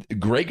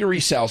 Gregory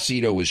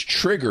Salcido was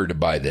triggered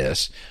by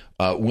this.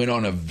 Went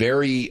on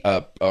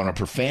a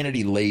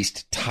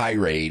profanity-laced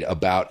tirade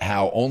about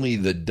how only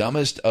the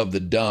dumbest of the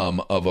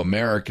dumb of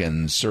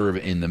Americans serve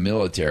in the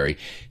military.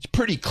 It's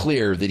pretty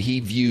clear that he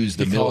views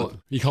the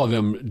military. You call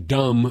them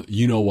dumb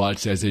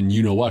you-know-whats, as in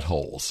you-know-what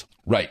holes.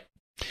 Right.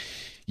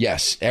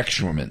 Yes,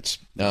 excrements.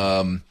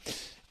 And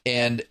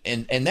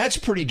that's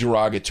pretty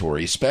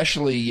derogatory,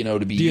 especially,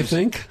 to be... Do you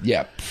think?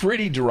 Yeah,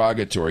 pretty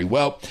derogatory.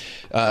 Well,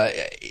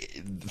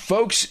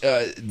 folks,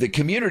 the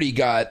community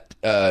got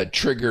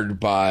triggered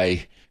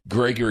by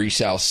Gregory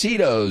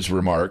Salcido's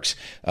remarks.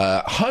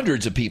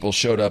 Hundreds of people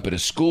showed up at a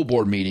school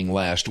board meeting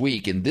last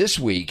week, and this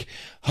week,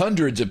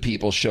 hundreds of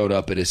people showed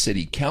up at a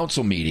city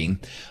council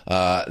meeting.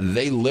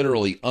 They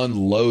literally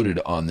unloaded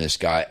on this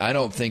guy. I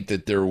don't think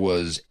that there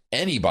was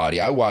anybody.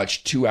 I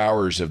watched 2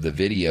 hours of the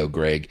video,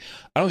 Greg.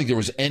 I don't think there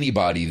was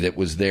anybody that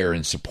was there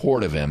in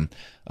support of him,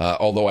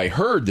 although I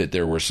heard that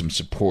there were some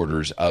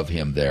supporters of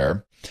him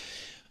there.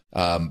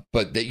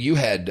 But that you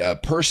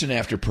had person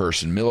after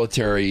person,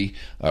 military,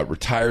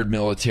 retired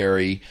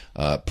military,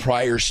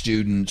 prior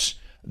students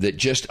that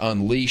just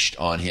unleashed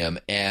on him.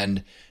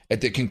 And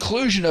at the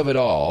conclusion of it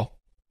all,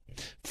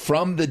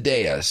 from the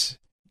dais,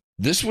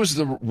 this was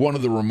one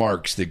of the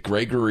remarks that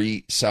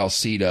Gregory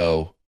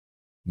Salcido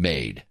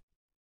made.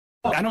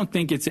 I don't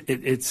think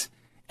it's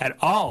at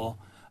all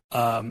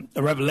a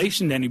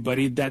revelation to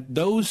anybody that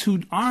those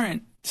who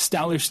aren't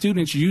stellar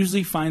students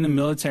usually find the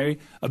military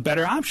a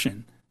better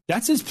option.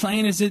 That's as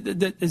plain as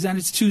that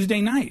it's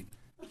Tuesday night.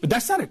 But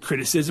that's not a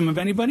criticism of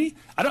anybody.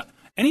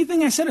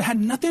 Anything I said had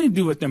nothing to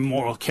do with their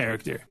moral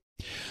character.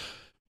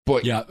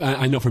 But yeah,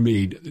 I know for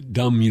me,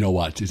 dumb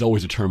you-know-what is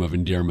always a term of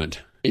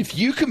endearment. If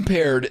you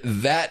compared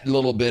that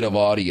little bit of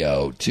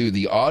audio to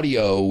the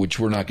audio, which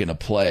we're not going to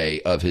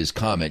play, of his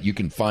comment, you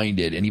can find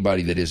it.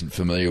 Anybody that isn't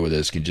familiar with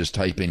this can just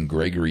type in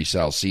Gregory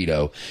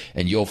Salcido,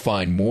 and you'll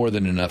find more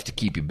than enough to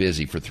keep you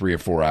busy for 3 or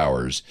 4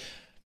 hours.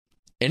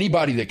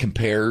 Anybody that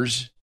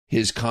compares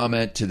his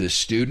comment to the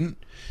student,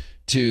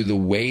 to the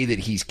way that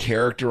he's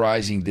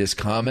characterizing this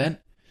comment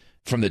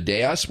from the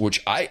dais,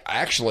 which I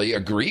actually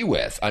agree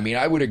with. I mean,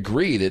 I would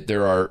agree that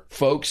there are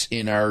folks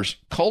in our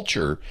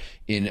culture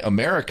in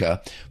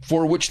America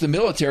for which the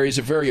military is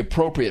a very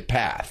appropriate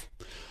path.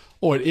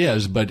 Oh, it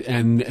is, but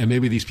and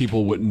maybe these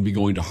people wouldn't be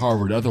going to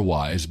Harvard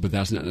otherwise, but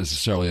that's not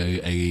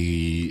necessarily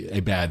a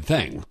bad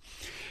thing.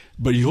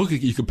 But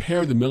you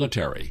compare the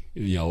military,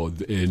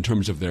 in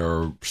terms of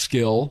their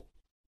skill,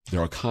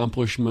 their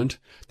accomplishment,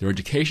 their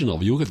education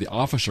level. You look at the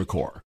officer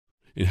corps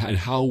and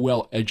how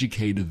well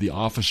educated the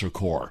officer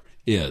corps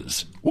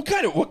is. What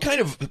kind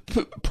of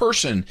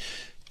person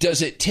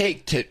does it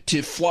take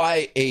to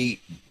fly a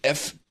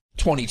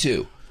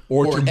F-22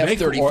 or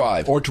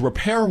F-35 or to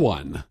repair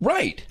one?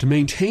 Right. To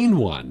maintain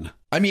one.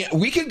 I mean,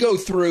 we could go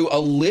through a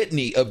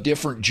litany of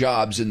different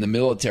jobs in the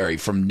military,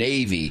 from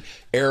Navy,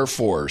 Air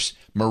Force,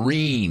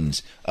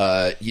 Marines.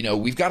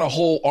 We've got a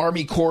whole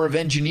Army Corps of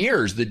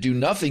Engineers that do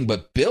nothing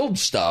but build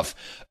stuff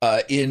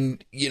in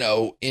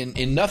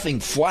nothing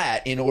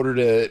flat in order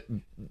to,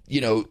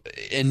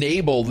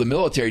 enable the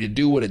military to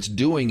do what it's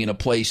doing in a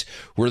place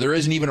where there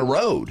isn't even a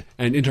road.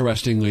 And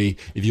interestingly,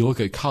 if you look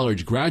at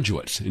college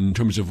graduates in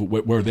terms of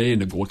where they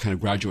end up, what kind of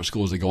graduate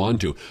schools they go on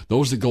to,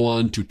 those that go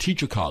on to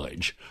teacher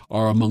college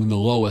are among the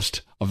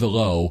lowest of the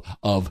low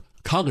of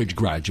college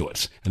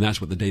graduates. And that's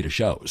what the data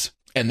shows.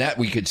 And that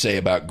we could say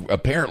about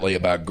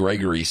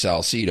Gregory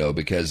Salcido,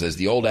 because as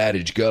the old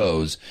adage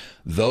goes,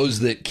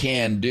 those that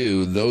can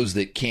do, those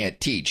that can't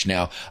teach.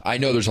 Now, I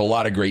know there's a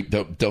lot of great,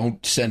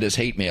 don't send us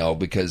hate mail,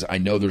 because I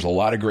know there's a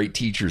lot of great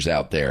teachers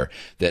out there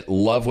that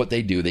love what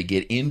they do. They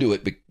get into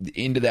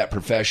that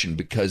profession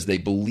because they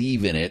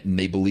believe in it and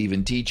they believe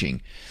in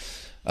teaching.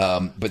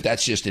 But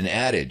that's just an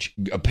adage.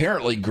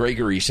 Apparently,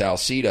 Gregory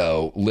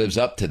Salcido lives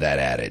up to that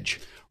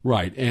adage.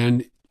 Right.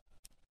 And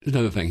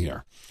another thing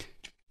here.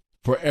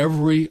 For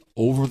every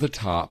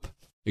over-the-top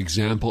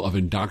example of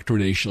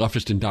indoctrination,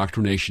 leftist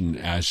indoctrination,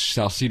 as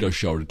Salcido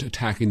showed,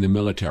 attacking the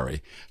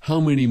military, how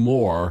many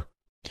more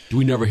do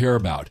we never hear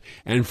about?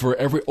 And for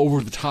every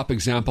over-the-top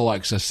example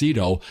like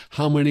Salcido,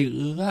 how many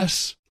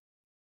less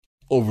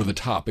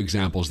over-the-top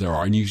examples there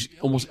are? And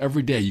almost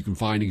every day you can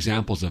find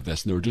examples of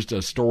this. And there was just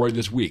a story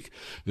this week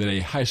that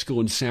a high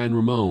school in San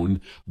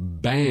Ramon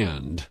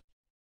banned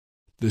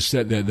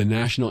the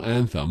national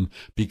anthem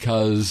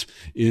because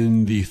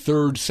in the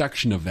third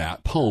section of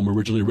that poem,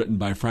 originally written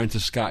by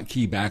Francis Scott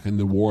Key back in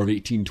the War of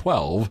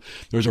 1812,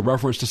 there's a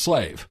reference to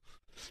slave.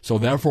 So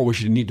therefore we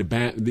should need to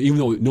ban, even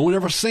though no one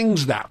ever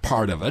sings that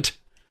part of it,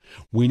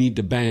 we need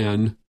to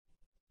ban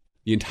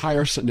the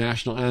entire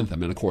national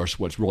anthem. And of course,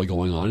 what's really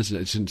going on is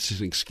it's an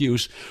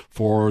excuse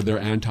for their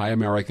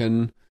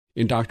anti-American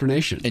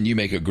indoctrination. And you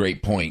make a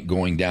great point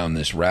going down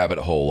this rabbit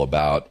hole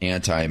about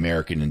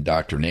anti-American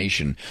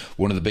indoctrination.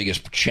 One of the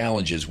biggest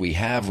challenges we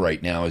have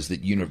right now is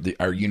that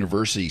our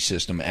university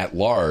system at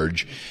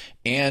large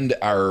and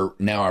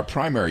our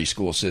primary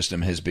school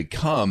system has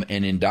become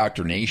an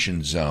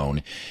indoctrination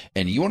zone.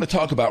 And you want to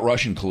talk about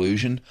Russian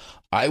collusion?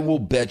 I will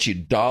bet you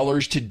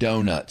dollars to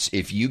donuts,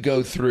 if you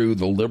go through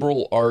the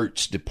liberal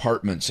arts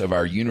departments of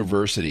our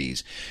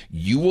universities,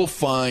 you will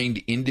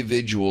find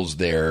individuals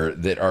there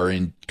that are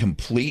in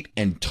complete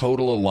and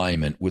total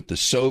alignment with the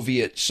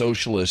Soviet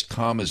socialist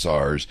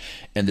commissars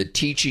and the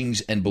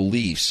teachings and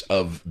beliefs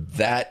of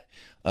that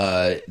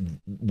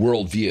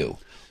worldview.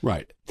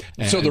 Right.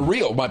 So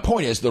my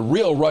point is, the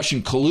real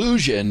Russian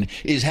collusion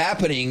is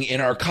happening in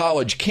our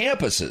college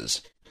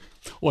campuses.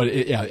 Well,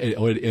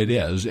 it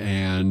is,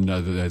 and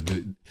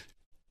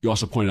you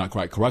also pointed out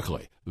quite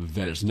correctly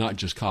that it's not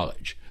just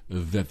college,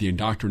 that the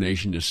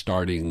indoctrination is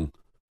starting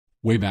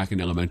way back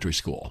in elementary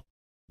school.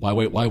 Why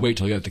wait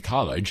till you get to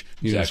college?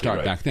 You got to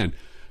start back then.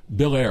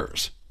 Bill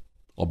Ayers,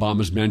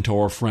 Obama's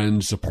mentor,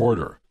 friend,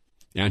 supporter,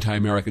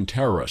 anti-American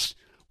terrorist.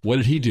 What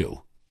did he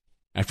do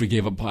after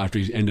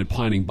he ended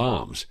planting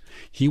bombs?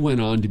 He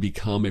went on to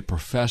become a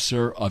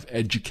professor of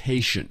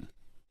education,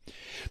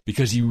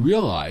 because he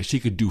realized he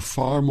could do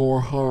far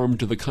more harm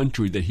to the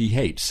country that he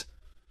hates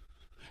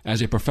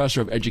as a professor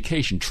of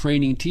education,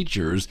 training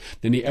teachers,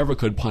 than he ever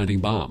could planting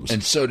bombs.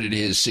 And so did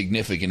his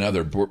significant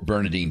other,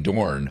 Bernadine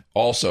Dorn,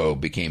 also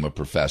became a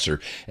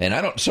professor. And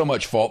I don't so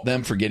much fault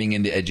them for getting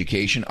into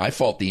education. I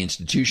fault the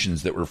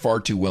institutions that were far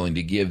too willing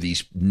to give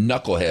these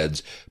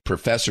knuckleheads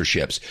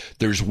professorships.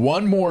 There's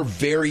one more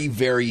very,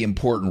 very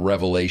important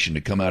revelation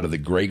to come out of the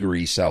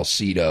Gregory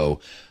Salcido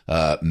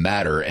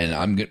matter,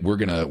 and we're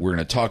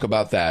gonna talk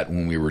about that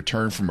when we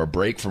return from a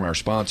break from our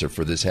sponsor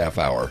for this half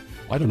hour.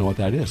 I don't know what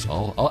that is.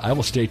 I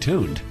will stay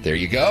tuned. There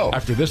you go.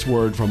 After this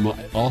word from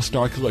All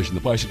Star Collision,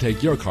 the place to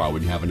take your car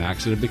when you have an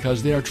accident,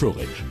 because they are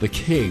truly the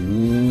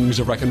kings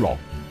of wreck and roll.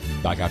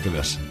 Back after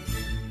this.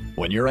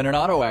 When you're in an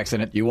auto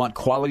accident, you want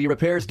quality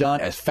repairs done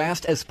as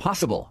fast as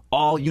possible.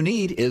 All you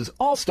need is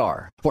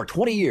All-Star. For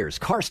 20 years,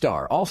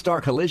 CarStar,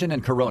 All-Star Collision,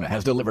 and Corona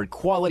has delivered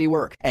quality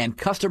work and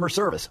customer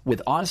service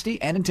with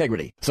honesty and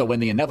integrity. So when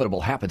the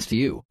inevitable happens to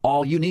you,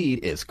 all you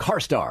need is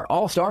CarStar,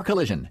 All-Star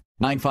Collision.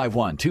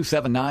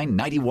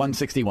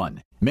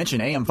 951-279-9161.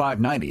 Mention AM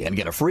 590 and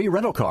get a free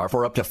rental car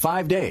for up to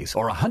 5 days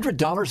or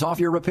 $100 off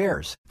your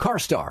repairs.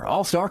 CarStar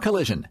All-Star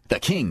Collision,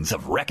 the kings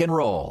of wreck and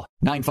roll.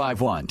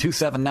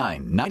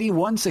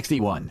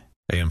 951-279-9161.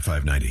 AM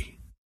 590,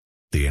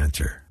 The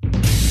Answer.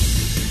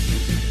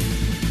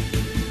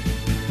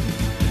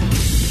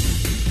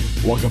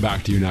 Welcome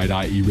back to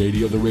Unite IE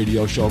Radio, the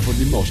radio show for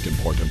the most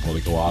important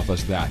political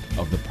office, that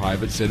of the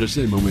private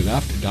citizen. When we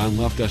left, Don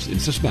left us in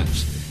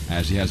suspense,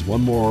 as he has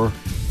one more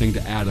thing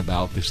to add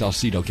about the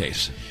Salcido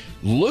case.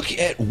 Look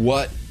at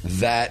what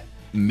that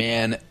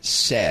man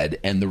said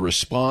and the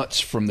response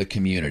from the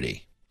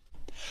community.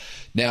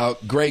 Now,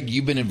 Greg,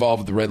 you've been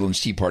involved with the Redlands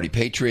Tea Party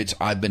Patriots.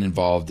 I've been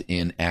involved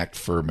in Act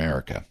for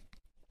America.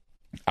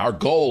 Our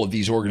goal of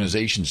these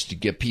organizations is to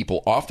get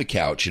people off the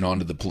couch and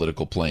onto the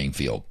political playing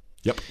field.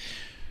 Yep.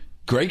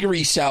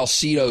 Gregory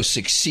Salcido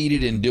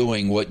succeeded in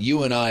doing what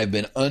you and I have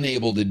been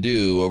unable to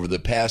do over the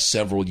past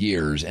several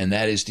years, and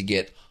that is to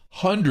get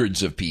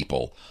hundreds of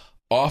people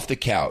off the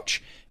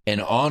couch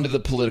and onto the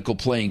political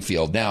playing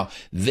field. Now,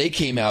 they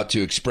came out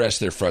to express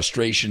their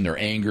frustration, their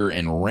anger,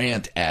 and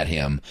rant at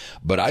him.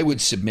 But I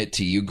would submit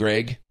to you,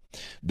 Greg,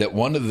 that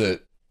one of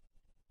the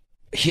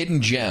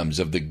hidden gems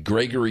of the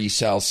Gregory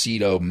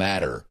Salcido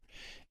matter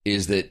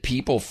is that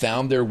people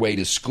found their way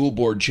to school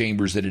board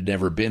chambers that had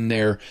never been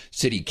there,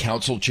 city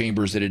council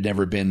chambers that had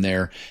never been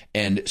there,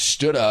 and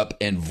stood up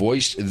and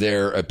voiced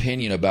their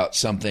opinion about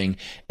something.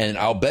 And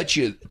I'll bet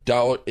you,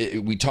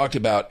 we talked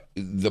about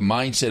the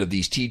mindset of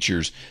these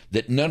teachers,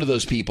 that none of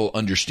those people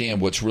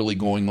understand what's really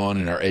going on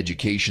in our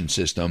education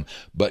system.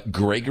 But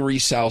Gregory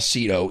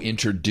Salcido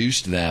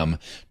introduced them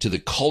to the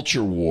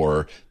culture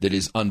war that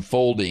is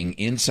unfolding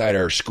inside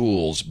our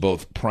schools,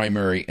 both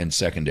primary and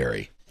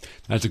secondary.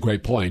 That's a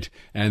great point.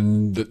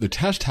 And the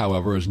test,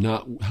 however, is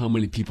not how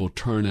many people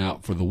turn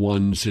out for the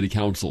one city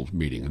council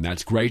meeting. And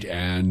that's great.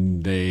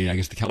 And I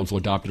guess the council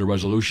adopted a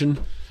resolution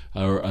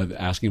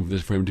asking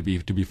for him to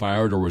be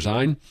fired or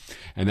resign.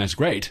 And that's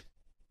great.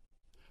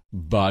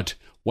 But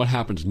what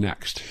happens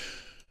next?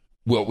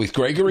 Well, with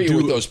Gregory or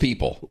with those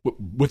people?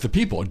 With the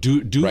people.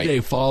 Do right. They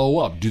follow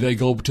up? Do they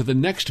go to the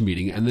next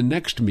meeting and the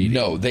next meeting?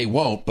 No, they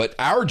won't. But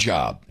our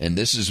job, and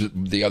this is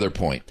the other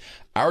point,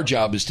 our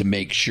job is to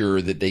make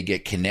sure that they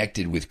get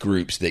connected with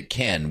groups that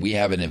can. We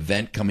have an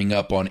event coming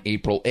up on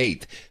April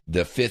 8th,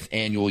 the 5th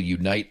annual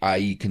Unite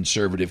IE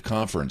Conservative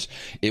Conference.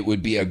 It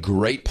would be a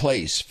great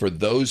place for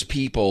those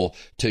people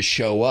to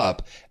show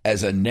up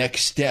as a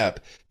next step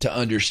to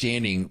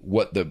understanding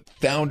what the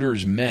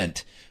founders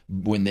meant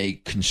when they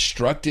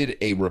constructed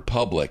a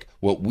republic.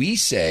 What we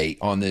say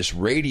on this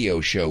radio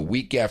show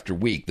week after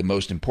week, the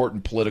most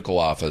important political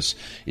office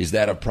is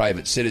that of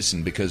private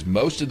citizen, because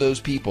most of those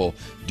people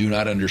do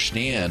not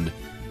understand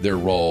their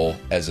role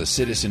as a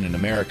citizen in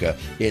America.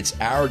 It's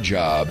our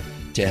job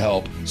to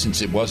help,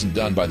 since it wasn't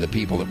done by the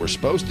people that were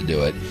supposed to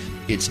do it.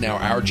 It's now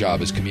our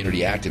job as community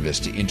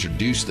activists to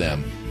introduce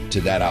them to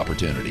that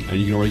opportunity. And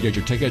you can already get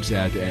your tickets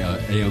at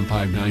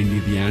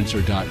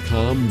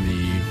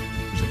am590theanswer.com.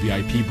 There's a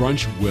VIP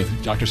brunch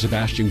with Dr.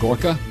 Sebastian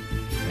Gorka,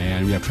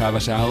 and we have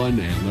Travis Allen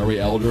and Larry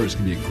Elder. It's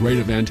going to be a great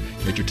event.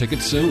 Get your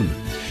tickets soon.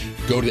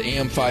 Go to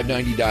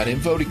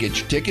am590.info to get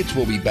your tickets.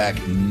 We'll be back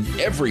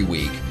every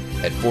week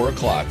at 4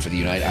 o'clock for the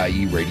Unite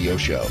IE radio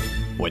show.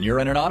 When you're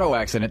in an auto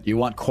accident, you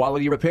want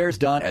quality repairs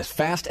done as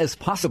fast as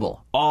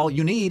possible. All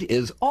you need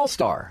is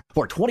All-Star.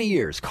 For 20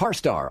 years,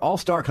 CarStar,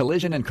 All-Star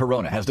Collision, and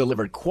Corona has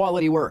delivered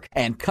quality work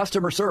and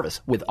customer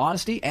service with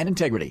honesty and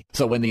integrity.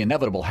 So when the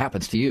inevitable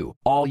happens to you,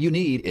 all you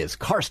need is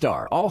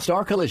CarStar,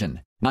 All-Star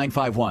Collision.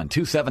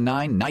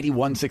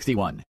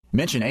 951-279-9161.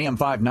 Mention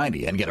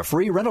AM590 and get a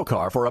free rental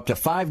car for up to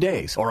 5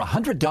 days or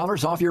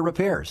 $100 off your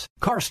repairs.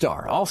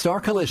 CarStar All-Star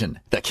Collision,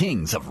 the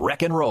kings of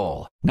wreck and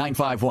roll.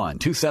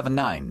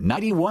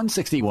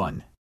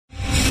 951-279-9161.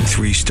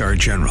 3-star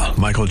General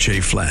Michael J.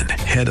 Flynn,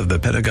 head of the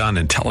Pentagon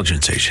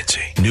Intelligence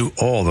Agency, knew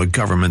all the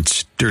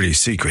government's dirty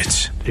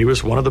secrets. He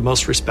was one of the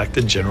most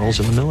respected generals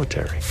in the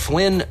military.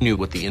 Flynn knew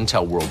what the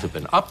intel world had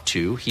been up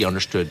to. He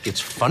understood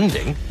its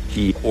funding.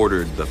 He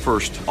ordered the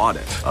first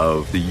audit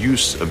of the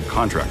use of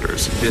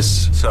contractors.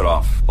 This set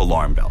off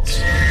alarm bells.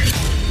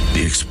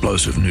 The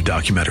explosive new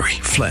documentary,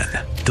 Flynn,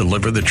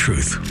 Deliver the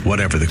Truth,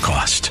 Whatever the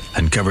Cost,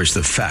 uncovers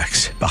the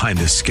facts behind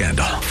this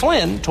scandal.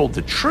 Flynn told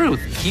the truth.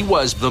 He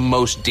was the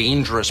most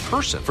dangerous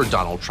person for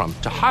Donald Trump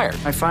to hire.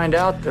 I find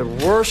out the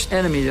worst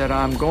enemy that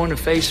I'm going to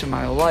face in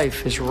my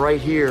life is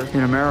right here in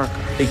America.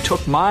 They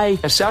took my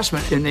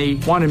assessment and they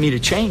wanted me to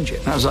change it.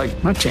 And I was like,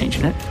 I'm not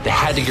changing it. They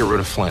had to get rid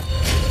of Flynn.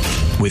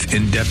 With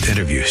in-depth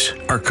interviews,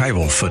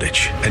 archival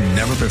footage, and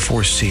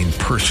never-before-seen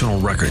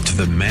personal records of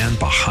the man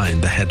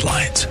behind the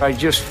headlines. I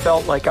just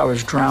felt like I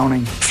was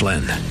drowning.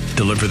 Flynn,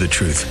 Deliver the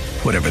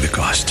Truth, Whatever the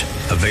Cost.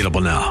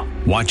 Available now.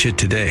 Watch it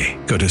today.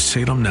 Go to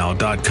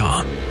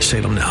salemnow.com.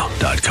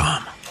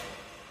 salemnow.com.